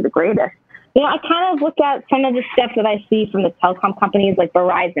best and be the greatest. You know, I kind of look at some of the stuff that I see from the telecom companies, like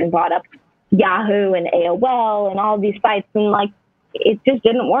Verizon bought up Yahoo and AOL and all of these sites, and like, it just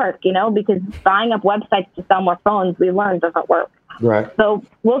didn't work, because buying up websites to sell more phones, we learned doesn't work. Right. So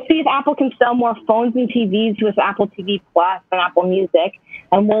we'll see if Apple can sell more phones and TVs with Apple TV Plus and Apple Music,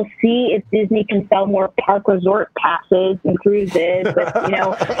 and we'll see if Disney can sell more park resort passes and cruises with,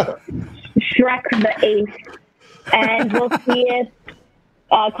 Shrek the Eighth, and we'll see if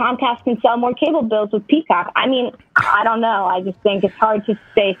Comcast can sell more cable bills with Peacock. I mean, I don't know. I just think it's hard to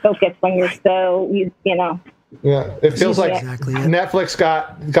stay focused when you're so, Yeah, it feels like exactly it. Netflix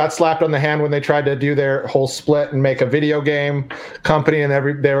got slapped on the hand when they tried to do their whole split and make a video game company, and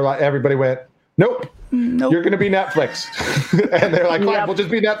everybody went, nope, you're going to be Netflix. And they're like, fine, we'll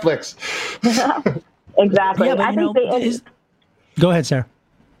just be Netflix. Exactly. Yeah, but I think go ahead, Sarah.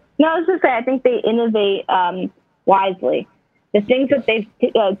 No, I was just saying, I think they innovate wisely. The things that they've,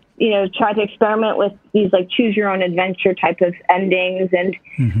 tried to experiment with, these like choose your own adventure type of endings, and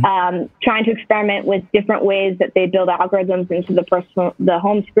trying to experiment with different ways that they build algorithms into the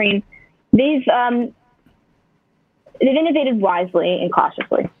home screen. They've innovated wisely and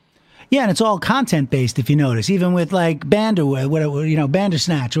cautiously. Yeah, and it's all content-based, if you notice. Even with, like,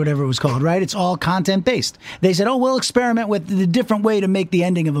 Bandersnatch, or whatever it was called, right? It's all content-based. They said, we'll experiment with the different way to make the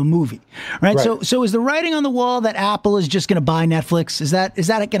ending of a movie, right? So is the writing on the wall that Apple is just going to buy Netflix? Is that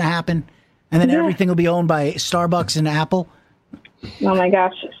going to happen? And then everything will be owned by Starbucks and Apple? Oh, my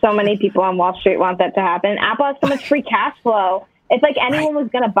gosh. So many people on Wall Street want that to happen. Apple has so much free cash flow. If, like, anyone was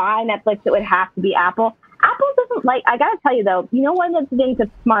going to buy Netflix, it would have to be Apple. Apple doesn't, like, I got to tell you, though, one of the things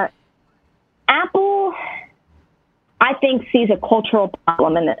that's smart, Apple, I think, sees a cultural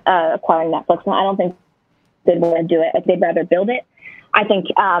problem in acquiring Netflix, and I don't think they'd want to do it. Like, they'd rather build it. I think,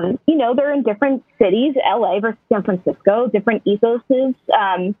 they're in different cities, LA versus San Francisco, different ethoses,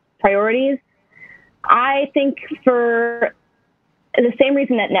 priorities. I think for the same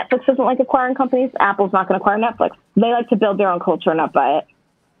reason that Netflix doesn't like acquiring companies, Apple's not going to acquire Netflix. They like to build their own culture and not buy it.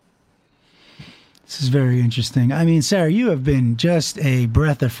 This is very interesting. I mean, Sarah, you have been just a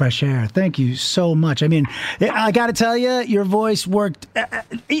breath of fresh air. Thank you so much. I mean, I got to tell you, your voice worked.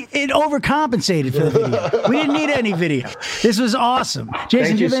 It overcompensated for the video. We didn't need any video. This was awesome.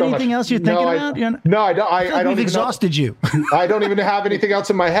 Jason, do you have anything else you're thinking about? No, I don't. I don't. We've exhausted you. I don't even have anything else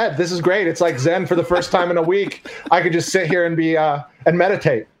in my head. This is great. It's like Zen for the first time in a week. I could just sit here and be and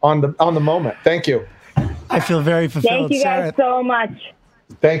meditate on the moment. Thank you. I feel very fulfilled. Thank you guys so much.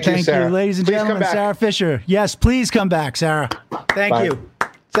 Thank you, Thank Sarah. you, ladies and Please come gentlemen. back. Sarah Fisher. Yes, please come back, Sarah. Thank Bye. you,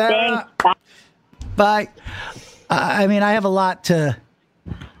 Sarah. Thanks. Bye. Bye. I mean, I have a lot to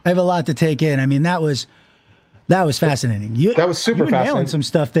take in. I mean, that was fascinating. That was super you were nailing fascinating. some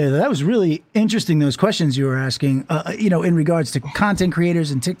stuff there. That was really interesting. Those questions you were asking, in regards to content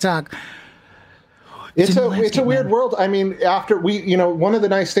creators and TikTok. It's in the a landscape, weird man. world. I mean, after one of the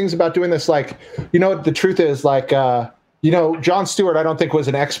nice things about doing this, like, the truth is, like, Jon Stewart, I don't think was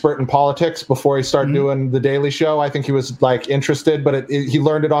an expert in politics before he started doing the Daily Show. I think he was like interested, but he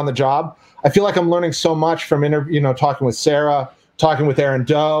learned it on the job. I feel like I'm learning so much from talking with Sarah, talking with Aaron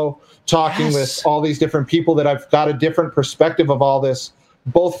Doe, talking with all these different people, that I've got a different perspective of all this,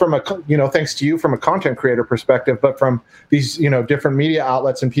 both from thanks to you, from a content creator perspective, but from these, different media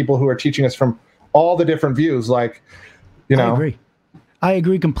outlets and people who are teaching us from all the different views. Like, I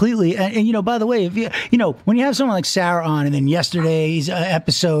agree completely. And by the way, if when you have someone like Sarah on, and then yesterday's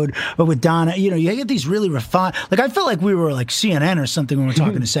episode with Donna, you get these really refined, like, I felt like we were like CNN or something when we're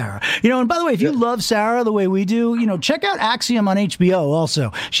talking to Sarah, and by the way, if you love Sarah the way we do, check out Axiom on HBO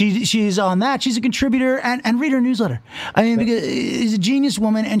also. She's on that. She's a contributor, and read her newsletter. I mean, because she's a genius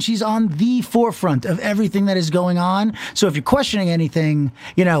woman, and she's on the forefront of everything that is going on. So if you're questioning anything,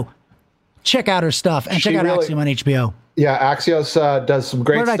 check out her stuff, and check out Axiom on HBO. Yeah, Axios does some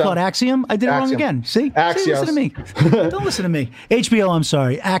great stuff. What did I call it? Axiom? I did it wrong again. See? Axios. See, listen to me. Don't listen to me. HBO, I'm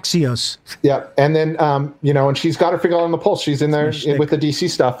sorry. Axios. Yeah. And then, and she's got her finger on the pulse. She's in there with the DC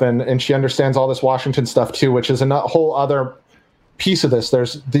stuff, and she understands all this Washington stuff too, which is a whole other piece of this.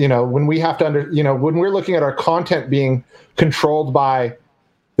 There's, when we have to when we're looking at our content being controlled by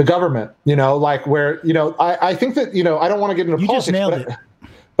the government, like where, I think that, I don't want to get into politics, just nailed it.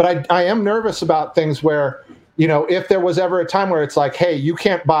 But I am nervous about things where, if there was ever a time where it's like, hey, you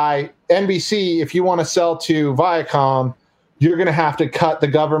can't buy NBC if you want to sell to Viacom, you're going to have to cut the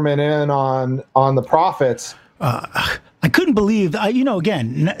government in on the profits. I couldn't believe,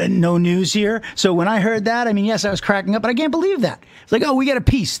 again, no news here. So when I heard that, I mean, yes, I was cracking up, but I can't believe that. It's like, oh, we get a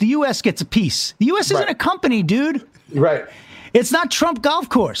piece. The U.S. gets a piece. The U.S. isn't a company, dude. Right. It's not Trump Golf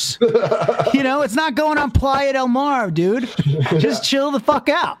Course. It's not going on Playa del Mar, dude. Just chill the fuck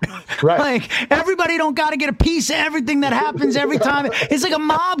out. Right. Like, everybody don't got to get a piece of everything that happens every time. It's like a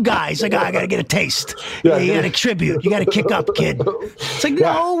mob guy. It's like, I got to get a taste. Yeah, you got to tribute. You got to kick up, kid. It's like,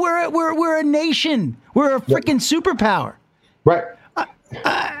 no, we're a nation. We're a freaking superpower. Right.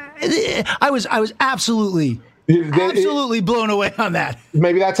 I was absolutely blown away on that.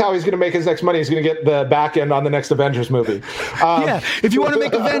 Maybe that's how he's going to make his next money. He's going to get the back end on the next Avengers movie. Yeah, if you want to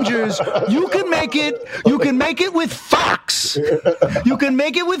make Avengers, you can make it. You can make it with Fox. You can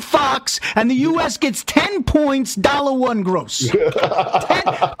make it with Fox, and the U.S. gets 10 points, $1 gross.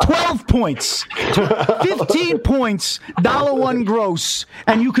 12 points, 15 points, $1 gross,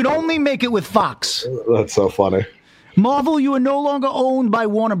 and you can only make it with Fox. That's so funny. Marvel, you are no longer owned by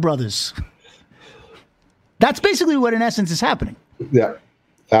Warner Brothers. That's basically what, in essence, is happening. Yeah,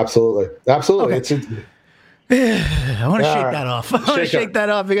 absolutely. Okay. I want to shake that off. I want to shake that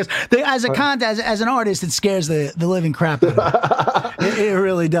off because as an artist, it scares the living crap out of me. It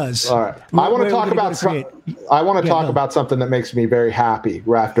really does. All right. I want to talk about something that makes me very happy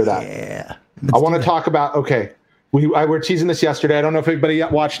after that. Yeah. I want to talk about, we're teasing this yesterday. I don't know if anybody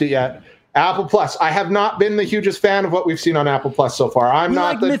watched it yet. Apple Plus. I have not been the hugest fan of what we've seen on Apple Plus so far.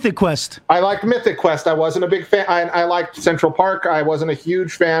 Mythic Quest. I liked Mythic Quest. I wasn't a big fan. I liked Central Park. I wasn't a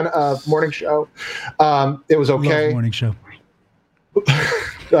huge fan of Morning Show. It was okay. Love Morning Show.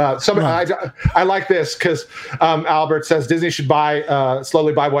 I like this because Albert says Disney should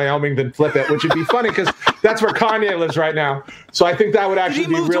slowly buy Wyoming, then flip it, which would be funny because that's where Kanye lives right now. So I think that would actually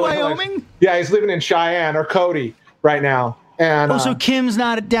be really to Wyoming? Yeah, he's living in Cheyenne or Cody right now. And, so Kim's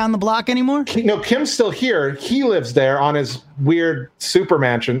not down the block anymore? No, Kim's still here. He lives there on his weird super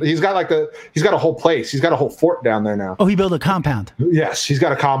mansion. He's got a whole place. He's got a whole fort down there now. Oh, he built a compound. Yes, he's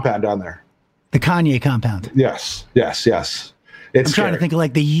got a compound down there. The Kanye compound. Yes. I'm trying to think of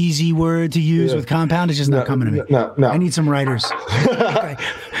like the Yeezy word to use with compound. It's just not coming to me. No. I need some writers. Okay.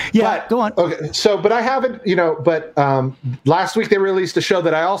 Yeah, go on. Okay, but I haven't, last week they released a show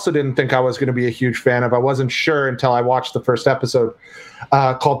that I also didn't think I was going to be a huge fan of. I wasn't sure until I watched the first episode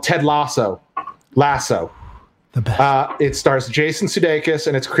called Ted Lasso. The best. It stars Jason Sudeikis,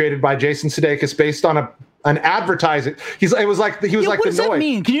 and it's created by Jason Sudeikis based on an advertising. He was like the Noid. What does that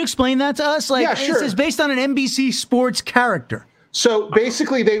mean? Can you explain that to us? Like, yeah, sure. It's based on an NBC Sports character. So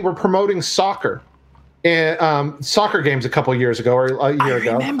basically, they were promoting soccer, soccer games a couple years ago or a year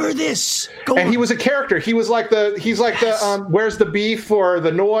ago. Remember this? He was a character. He's like the where's the beef or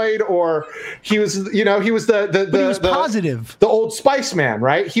the Noid, or he was positive. The Old Spice Man,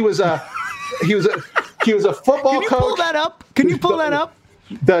 right? He was a football coach. Can you pull that up?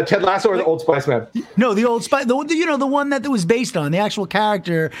 The Ted Lasso or the Old Spice Man? No, the Old Spice. The one that was based on, the actual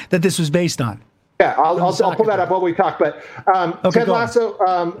character that this was based on. Yeah, I'll pull that up while we talk. But Ted Lasso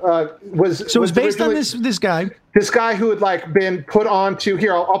was it was based on this guy. This guy who had like been put on to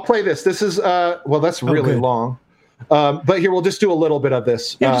here. I'll play this. This is that's really long. But here we'll just do a little bit of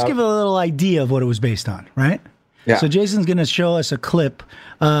this. Yeah, just give a little idea of what it was based on, right? Yeah. So Jason's going to show us a clip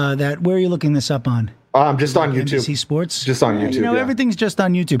that. Where are you looking this up on? Just on YouTube. NBC Sports. Just on YouTube. Everything's just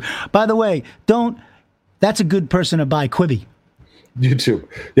on YouTube. By the way, that's a good person to buy Quibi. YouTube.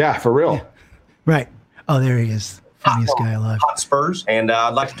 Yeah, for real. Yeah. Right. Oh, there he is. Funniest guy alive. Hot Spurs, and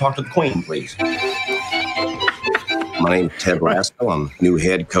I'd like to talk to the Queen, please. My name's Ted Lasso. I'm new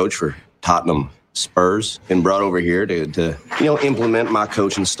head coach for Tottenham Spurs. Been brought over here to implement my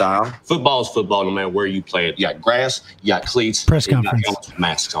coaching style. Football is football no matter where you play it. You got grass, you got cleats, press you conference, got helmets,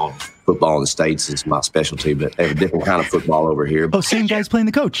 masks on. Football in the States is my specialty, but they have a different kind of football over here. Oh, same guy's playing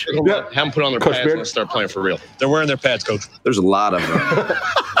the coach. Yeah. Have them put on their Coach pads Beard. and let's start playing for real. They're wearing their pads, Coach. There's a lot of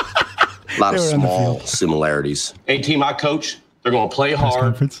small similarities. Any team I coach, they're going to play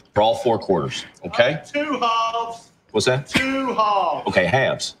hard for all 4 quarters, okay? 2 halves. What's that? 2 halves. Okay,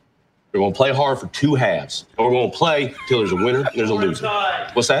 halves. We're going to play hard for 2 halves. And we're going to play till there's a winner and there's a loser.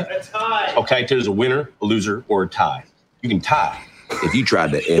 What's that? A tie. Okay, till there's a winner, a loser, or a tie. You can tie. If you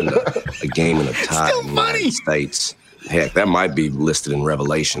tried to end a game in a tie in the United States, heck, that might be listed in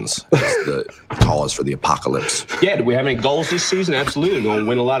Revelations as the cause for the apocalypse. Yeah, do we have any goals this season? Absolutely. We're going to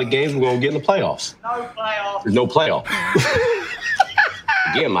win a lot of games. We're going to get in the playoffs. No playoffs. There's no playoff.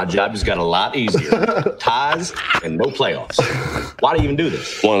 Again, my job just got a lot easier. Ties and no playoffs. Why do you even do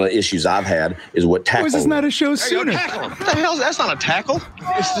this? One of the issues I've had is what tackling. Was this not a show sooner? Tackle. What the hell? That's not a tackle.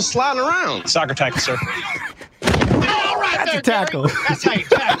 It's just sliding around. Soccer tackle, sir. That's a tackle. That's how you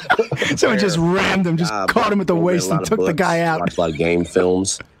tackle. Someone just rammed him, just caught him at the waist and took the guy out. Watched a lot of game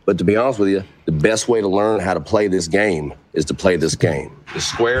films. But to be honest with you, the best way to learn how to play this game is to play this game. The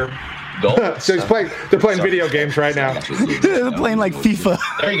square, goal. So they're playing video games right now. They're playing like FIFA.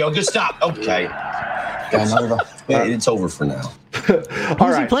 There you go. Good stop. Okay. It's over for now. Who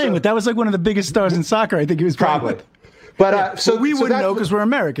was he playing with? That was like one of the biggest stars in soccer. I think he was playing Probably. with. But so we wouldn't know because we're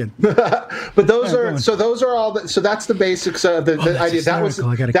American. But those are all. So that's the basics of the idea. That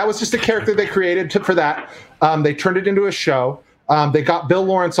was just a character they created for that. They turned it into a show. They got Bill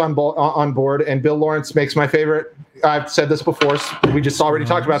Lawrence on board, and Bill Lawrence makes my favorite. I've said this before. We just already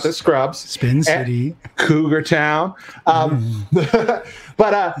talked about this. Scrubs, Spin City, Cougar Town. But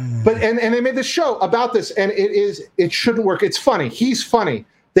they made this show about this, and it shouldn't work. It's funny. He's funny.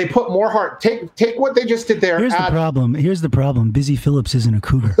 They put more heart. Take what they just did there. Here's the problem. Busy Phillips isn't a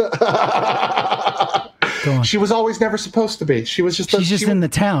cougar. Go on. She was always never supposed to be. She's just in the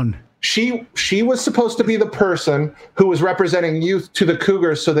town. She was supposed to be the person who was representing youth to the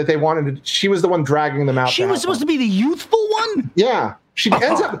Cougars, so that they wanted to. She was the one dragging them out. She was supposed to be the youthful one. Yeah, she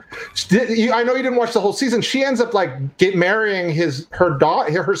ends up. I know you didn't watch the whole season. She ends up like marrying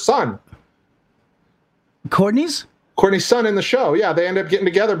her son. Courtney's son in the show. Yeah, they end up getting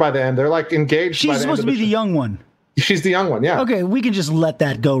together by the end. They're like engaged. She's supposed to be the young one. She's the young one, yeah. Okay, we can just let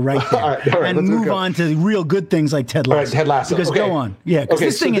that go right there all right, and move on to real good things like Ted Lasso. All right, Ted Lasso. Because go on. Yeah, because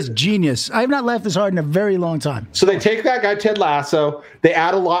this thing is genius. I have not laughed this hard in a very long time. So they take that guy, Ted Lasso. They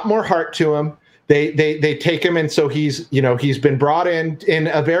add a lot more heart to him. They take him, and so he's been brought in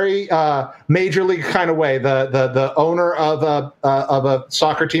a very major league kind of way. The owner of a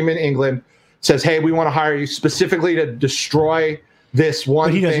soccer team in England says, "Hey, we want to hire you specifically to destroy this one."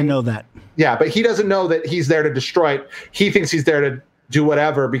 But he doesn't know that. Yeah, but he doesn't know that he's there to destroy it. He thinks he's there to do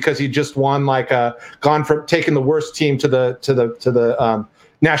whatever because he just won, gone from taking the worst team to the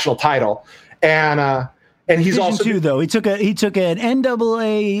national title, and he's Division also 2 though. He took an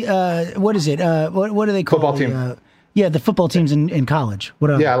NAA. What is it? What do they call football team? Yeah, the football teams in college.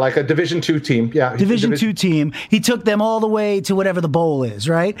 Yeah, like a Division 2 team. Yeah, Division 2 team. He took them all the way to whatever the bowl is,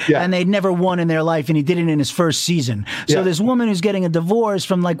 right? Yeah. And they'd never won in their life, and he did it in his first season. So this woman who's getting a divorce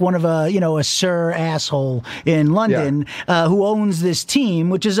from like one of a sir asshole in London who owns this team,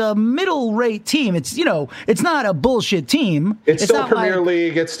 which is a middle-rate team. It's it's not a bullshit team. It's still a Premier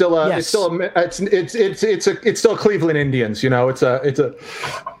League. It's still a Cleveland Indians. It's a.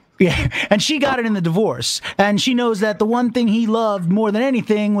 Yeah, and she got it in the divorce, and she knows that the one thing he loved more than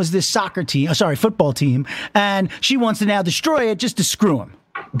anything was this football team, and she wants to now destroy it just to screw him.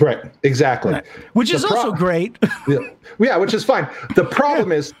 Right, exactly. Which is also great. Yeah, which is fine. The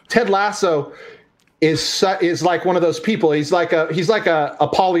problem is Ted Lasso is like one of those people. He's like a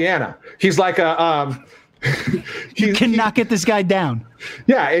Pollyanna. He's like a you cannot get this guy down.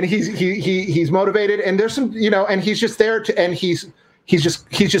 Yeah, and he's motivated, and there's some, and he's just there and he's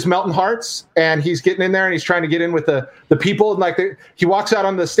just melting hearts, and he's getting in there, and he's trying to get in with the people, and like he walks out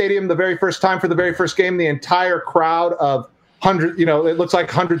on the stadium the very first time for the very first game, the entire crowd of it looks like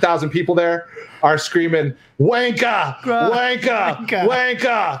 100,000 people there are screaming "Wanka, wanka,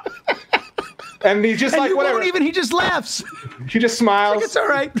 wanka," and he's just like whatever. He just laughs. He just smiles. Like, it's all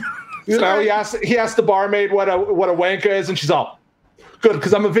right. He asked the barmaid what a wanka is, and she's all good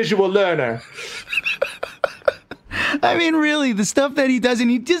because I'm a visual learner. I mean, really, the stuff that he does, and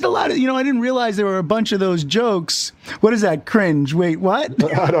he does a lot of, I didn't realize there were a bunch of those jokes. What is that? Cringe. Wait, what?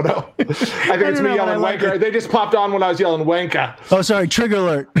 I don't know. I think it's me yelling wanker. They just popped on when I was yelling wanka. Oh, sorry. Trigger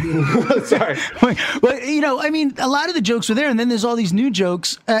alert. Sorry. But, I mean, a lot of the jokes were there, and then there's all these new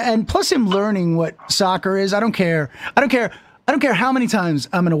jokes, and plus him learning what soccer is. I don't care how many times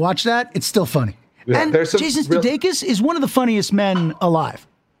I'm going to watch that. It's still funny. Yeah, and Jason Sudeikis is one of the funniest men alive.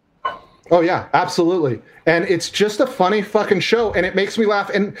 Oh yeah, absolutely. And it's just a funny fucking show, and it makes me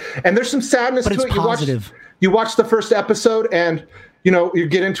laugh. And there's some sadness to it. Positive. You watch the first episode, and you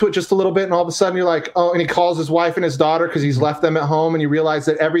get into it just a little bit, and all of a sudden you're like, oh, and he calls his wife and his daughter because he's left them at home, and you realize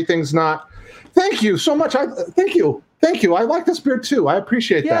that everything's not. Thank you so much. Thank you. I like this beard too. I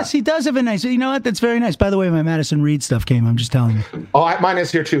appreciate that. Yes, he does have a nice. You know what? That's very nice. By the way, my Madison Reed stuff came. I'm just telling you. Oh, mine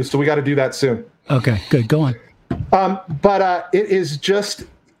is here too. So we got to do that soon. Okay, good. Go on. But it is just.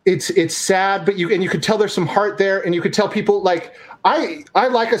 It's sad, but you could tell there's some heart there, and you could tell people like I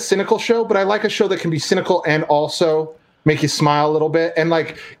like a cynical show, but I like a show that can be cynical and also make you smile a little bit and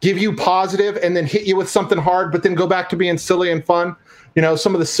like give you positive and then hit you with something hard, but then go back to being silly and fun.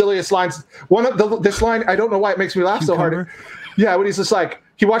 Some of the silliest lines. This line, I don't know why it makes me laugh so hard. Yeah, when he's just like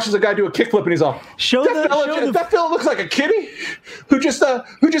he watches a guy do a kickflip and he's all, that fella looks like a kitty who just got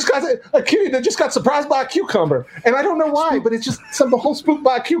a kitty that just got surprised by a cucumber, and I don't know why, but it's just the whole spooked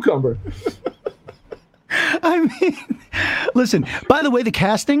by a cucumber. I mean, listen, by the way, the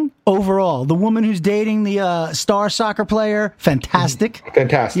casting overall, the woman who's dating the star soccer player, fantastic.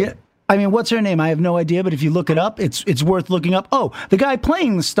 Fantastic. Yeah. I mean, what's her name? I have no idea, but if you look it up, it's worth looking up. Oh, the guy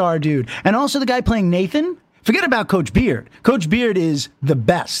playing the star dude, and also the guy playing Nathan. Forget about Coach Beard. Coach Beard is the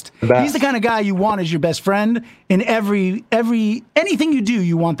best. He's the kind of guy you want as your best friend in anything you do.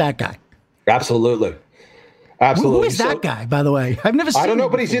 You want that guy. Absolutely. Who is that guy, by the way? I've never seen him. I don't know,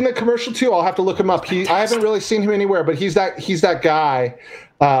 but he's in the commercial too. I'll have to look him up. I haven't really seen him anywhere, but he's that guy.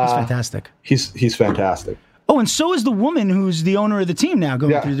 He's fantastic. He's fantastic. Oh, and so is the woman who's the owner of the team now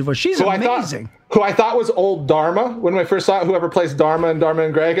going through the divorce. She's amazing. Who I thought was old Dharma when I first saw it, whoever plays Dharma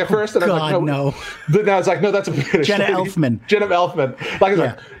and Greg at first. And God, I was like, no. Then I was like, no, that's a British. Jenna Elfman. Like,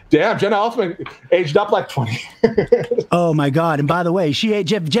 like, damn, Jenna Elfman aged up like 20. Oh, my God. And by the way,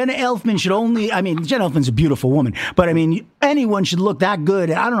 Jenna Elfman should Jenna Elfman's a beautiful woman, but I mean, anyone should look that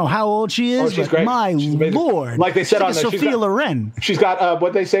good. I don't know how old she is, she's great. My Lord. Like they said on there, Sophia Loren. She's got,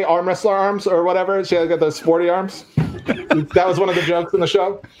 what they say, arm wrestler arms or whatever. She's got those sporty arms. That was one of the jokes in the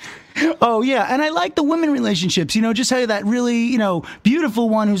show. Oh, yeah. And I like the women relationships, just how that really, beautiful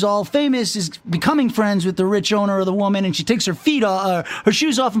one who's all famous is becoming friends with the rich owner of the woman, and she takes her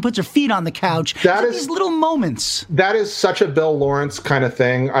shoes off and puts her feet on the couch. These little moments. That is such a Bill Lawrence kind of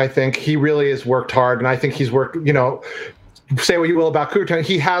thing. I think he really has worked hard, and I think he's worked, say what you will about Kutan.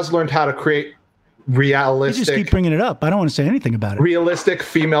 He has learned how to create realistic. You just keep bringing it up. I don't want to say anything about it. Realistic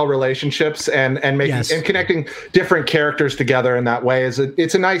female relationships and making and connecting different characters together in that way it's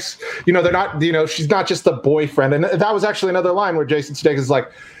a nice. They're not. She's not just the boyfriend. And that was actually another line where Jason Sudeikis is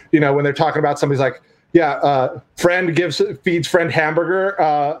like, when they're talking about somebody's like, friend feeds friend hamburger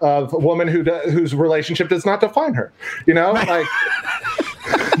of a woman whose relationship does not define her. Like.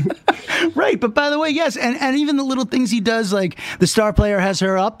 Right, but by the way, yes, and even the little things he does, like the star player has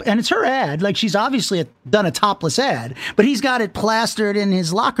her up, and it's her ad. Like she's obviously done a topless ad, but he's got it plastered in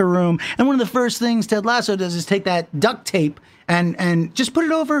his locker room. And one of the first things Ted Lasso does is take that duct tape and just put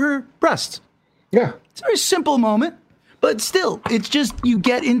it over her breasts. Yeah, it's a very simple moment, but still, it's just you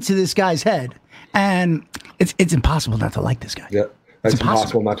get into this guy's head, and it's impossible not to like this guy. Yeah. That's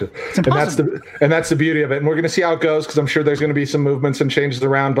impossible not to. And that's the beauty of it. And we're going to see how it goes because I'm sure there's going to be some movements and changes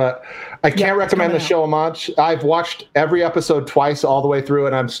around. But I can't recommend the show much. I've watched every episode twice all the way through,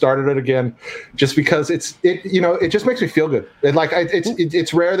 and I've started it again just because it just makes me feel good.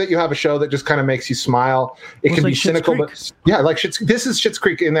 It's rare that you have a show that just kind of makes you smile. It can be cynical, but this is Schitt's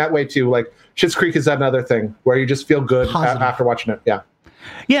Creek in that way too. Like Schitt's Creek is another thing where you just feel good after watching it. Yeah.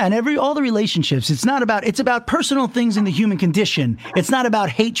 Yeah, and all the relationships, it's about personal things in the human condition. It's not about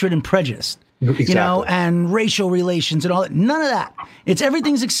hatred and prejudice. Exactly. And racial relations and all that. None of that.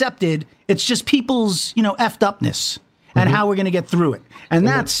 Everything's accepted. It's just people's, effed upness and how we're going to get through it. And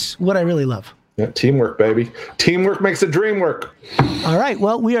that's what I really love. Yeah, teamwork, baby. Teamwork makes the dream work. All right.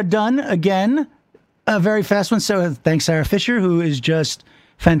 Well, we are done again. A very fast one. So thanks, Sarah Fisher, who is just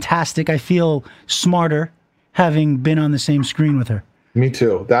fantastic. I feel smarter having been on the same screen with her. Me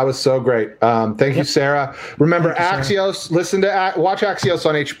too. That was so great. Thank you, Sarah. Remember Axios. Watch Axios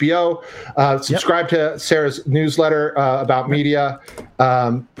on HBO. Subscribe to Sarah's newsletter about media.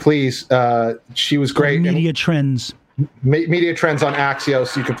 Please. She was great. Media trends. Media trends on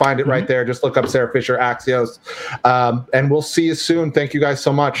Axios. You can find it right there. Just look up Sarah Fisher Axios, and we'll see you soon. Thank you guys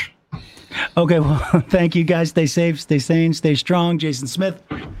so much. Okay. Well, thank you guys. Stay safe. Stay sane. Stay strong. Jason Smith.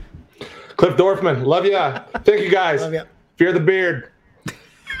 Cliff Dorfman. Love ya. Thank you guys. Love ya. Fear the beard.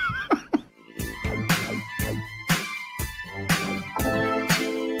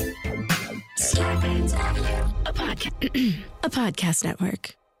 A podcast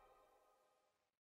network.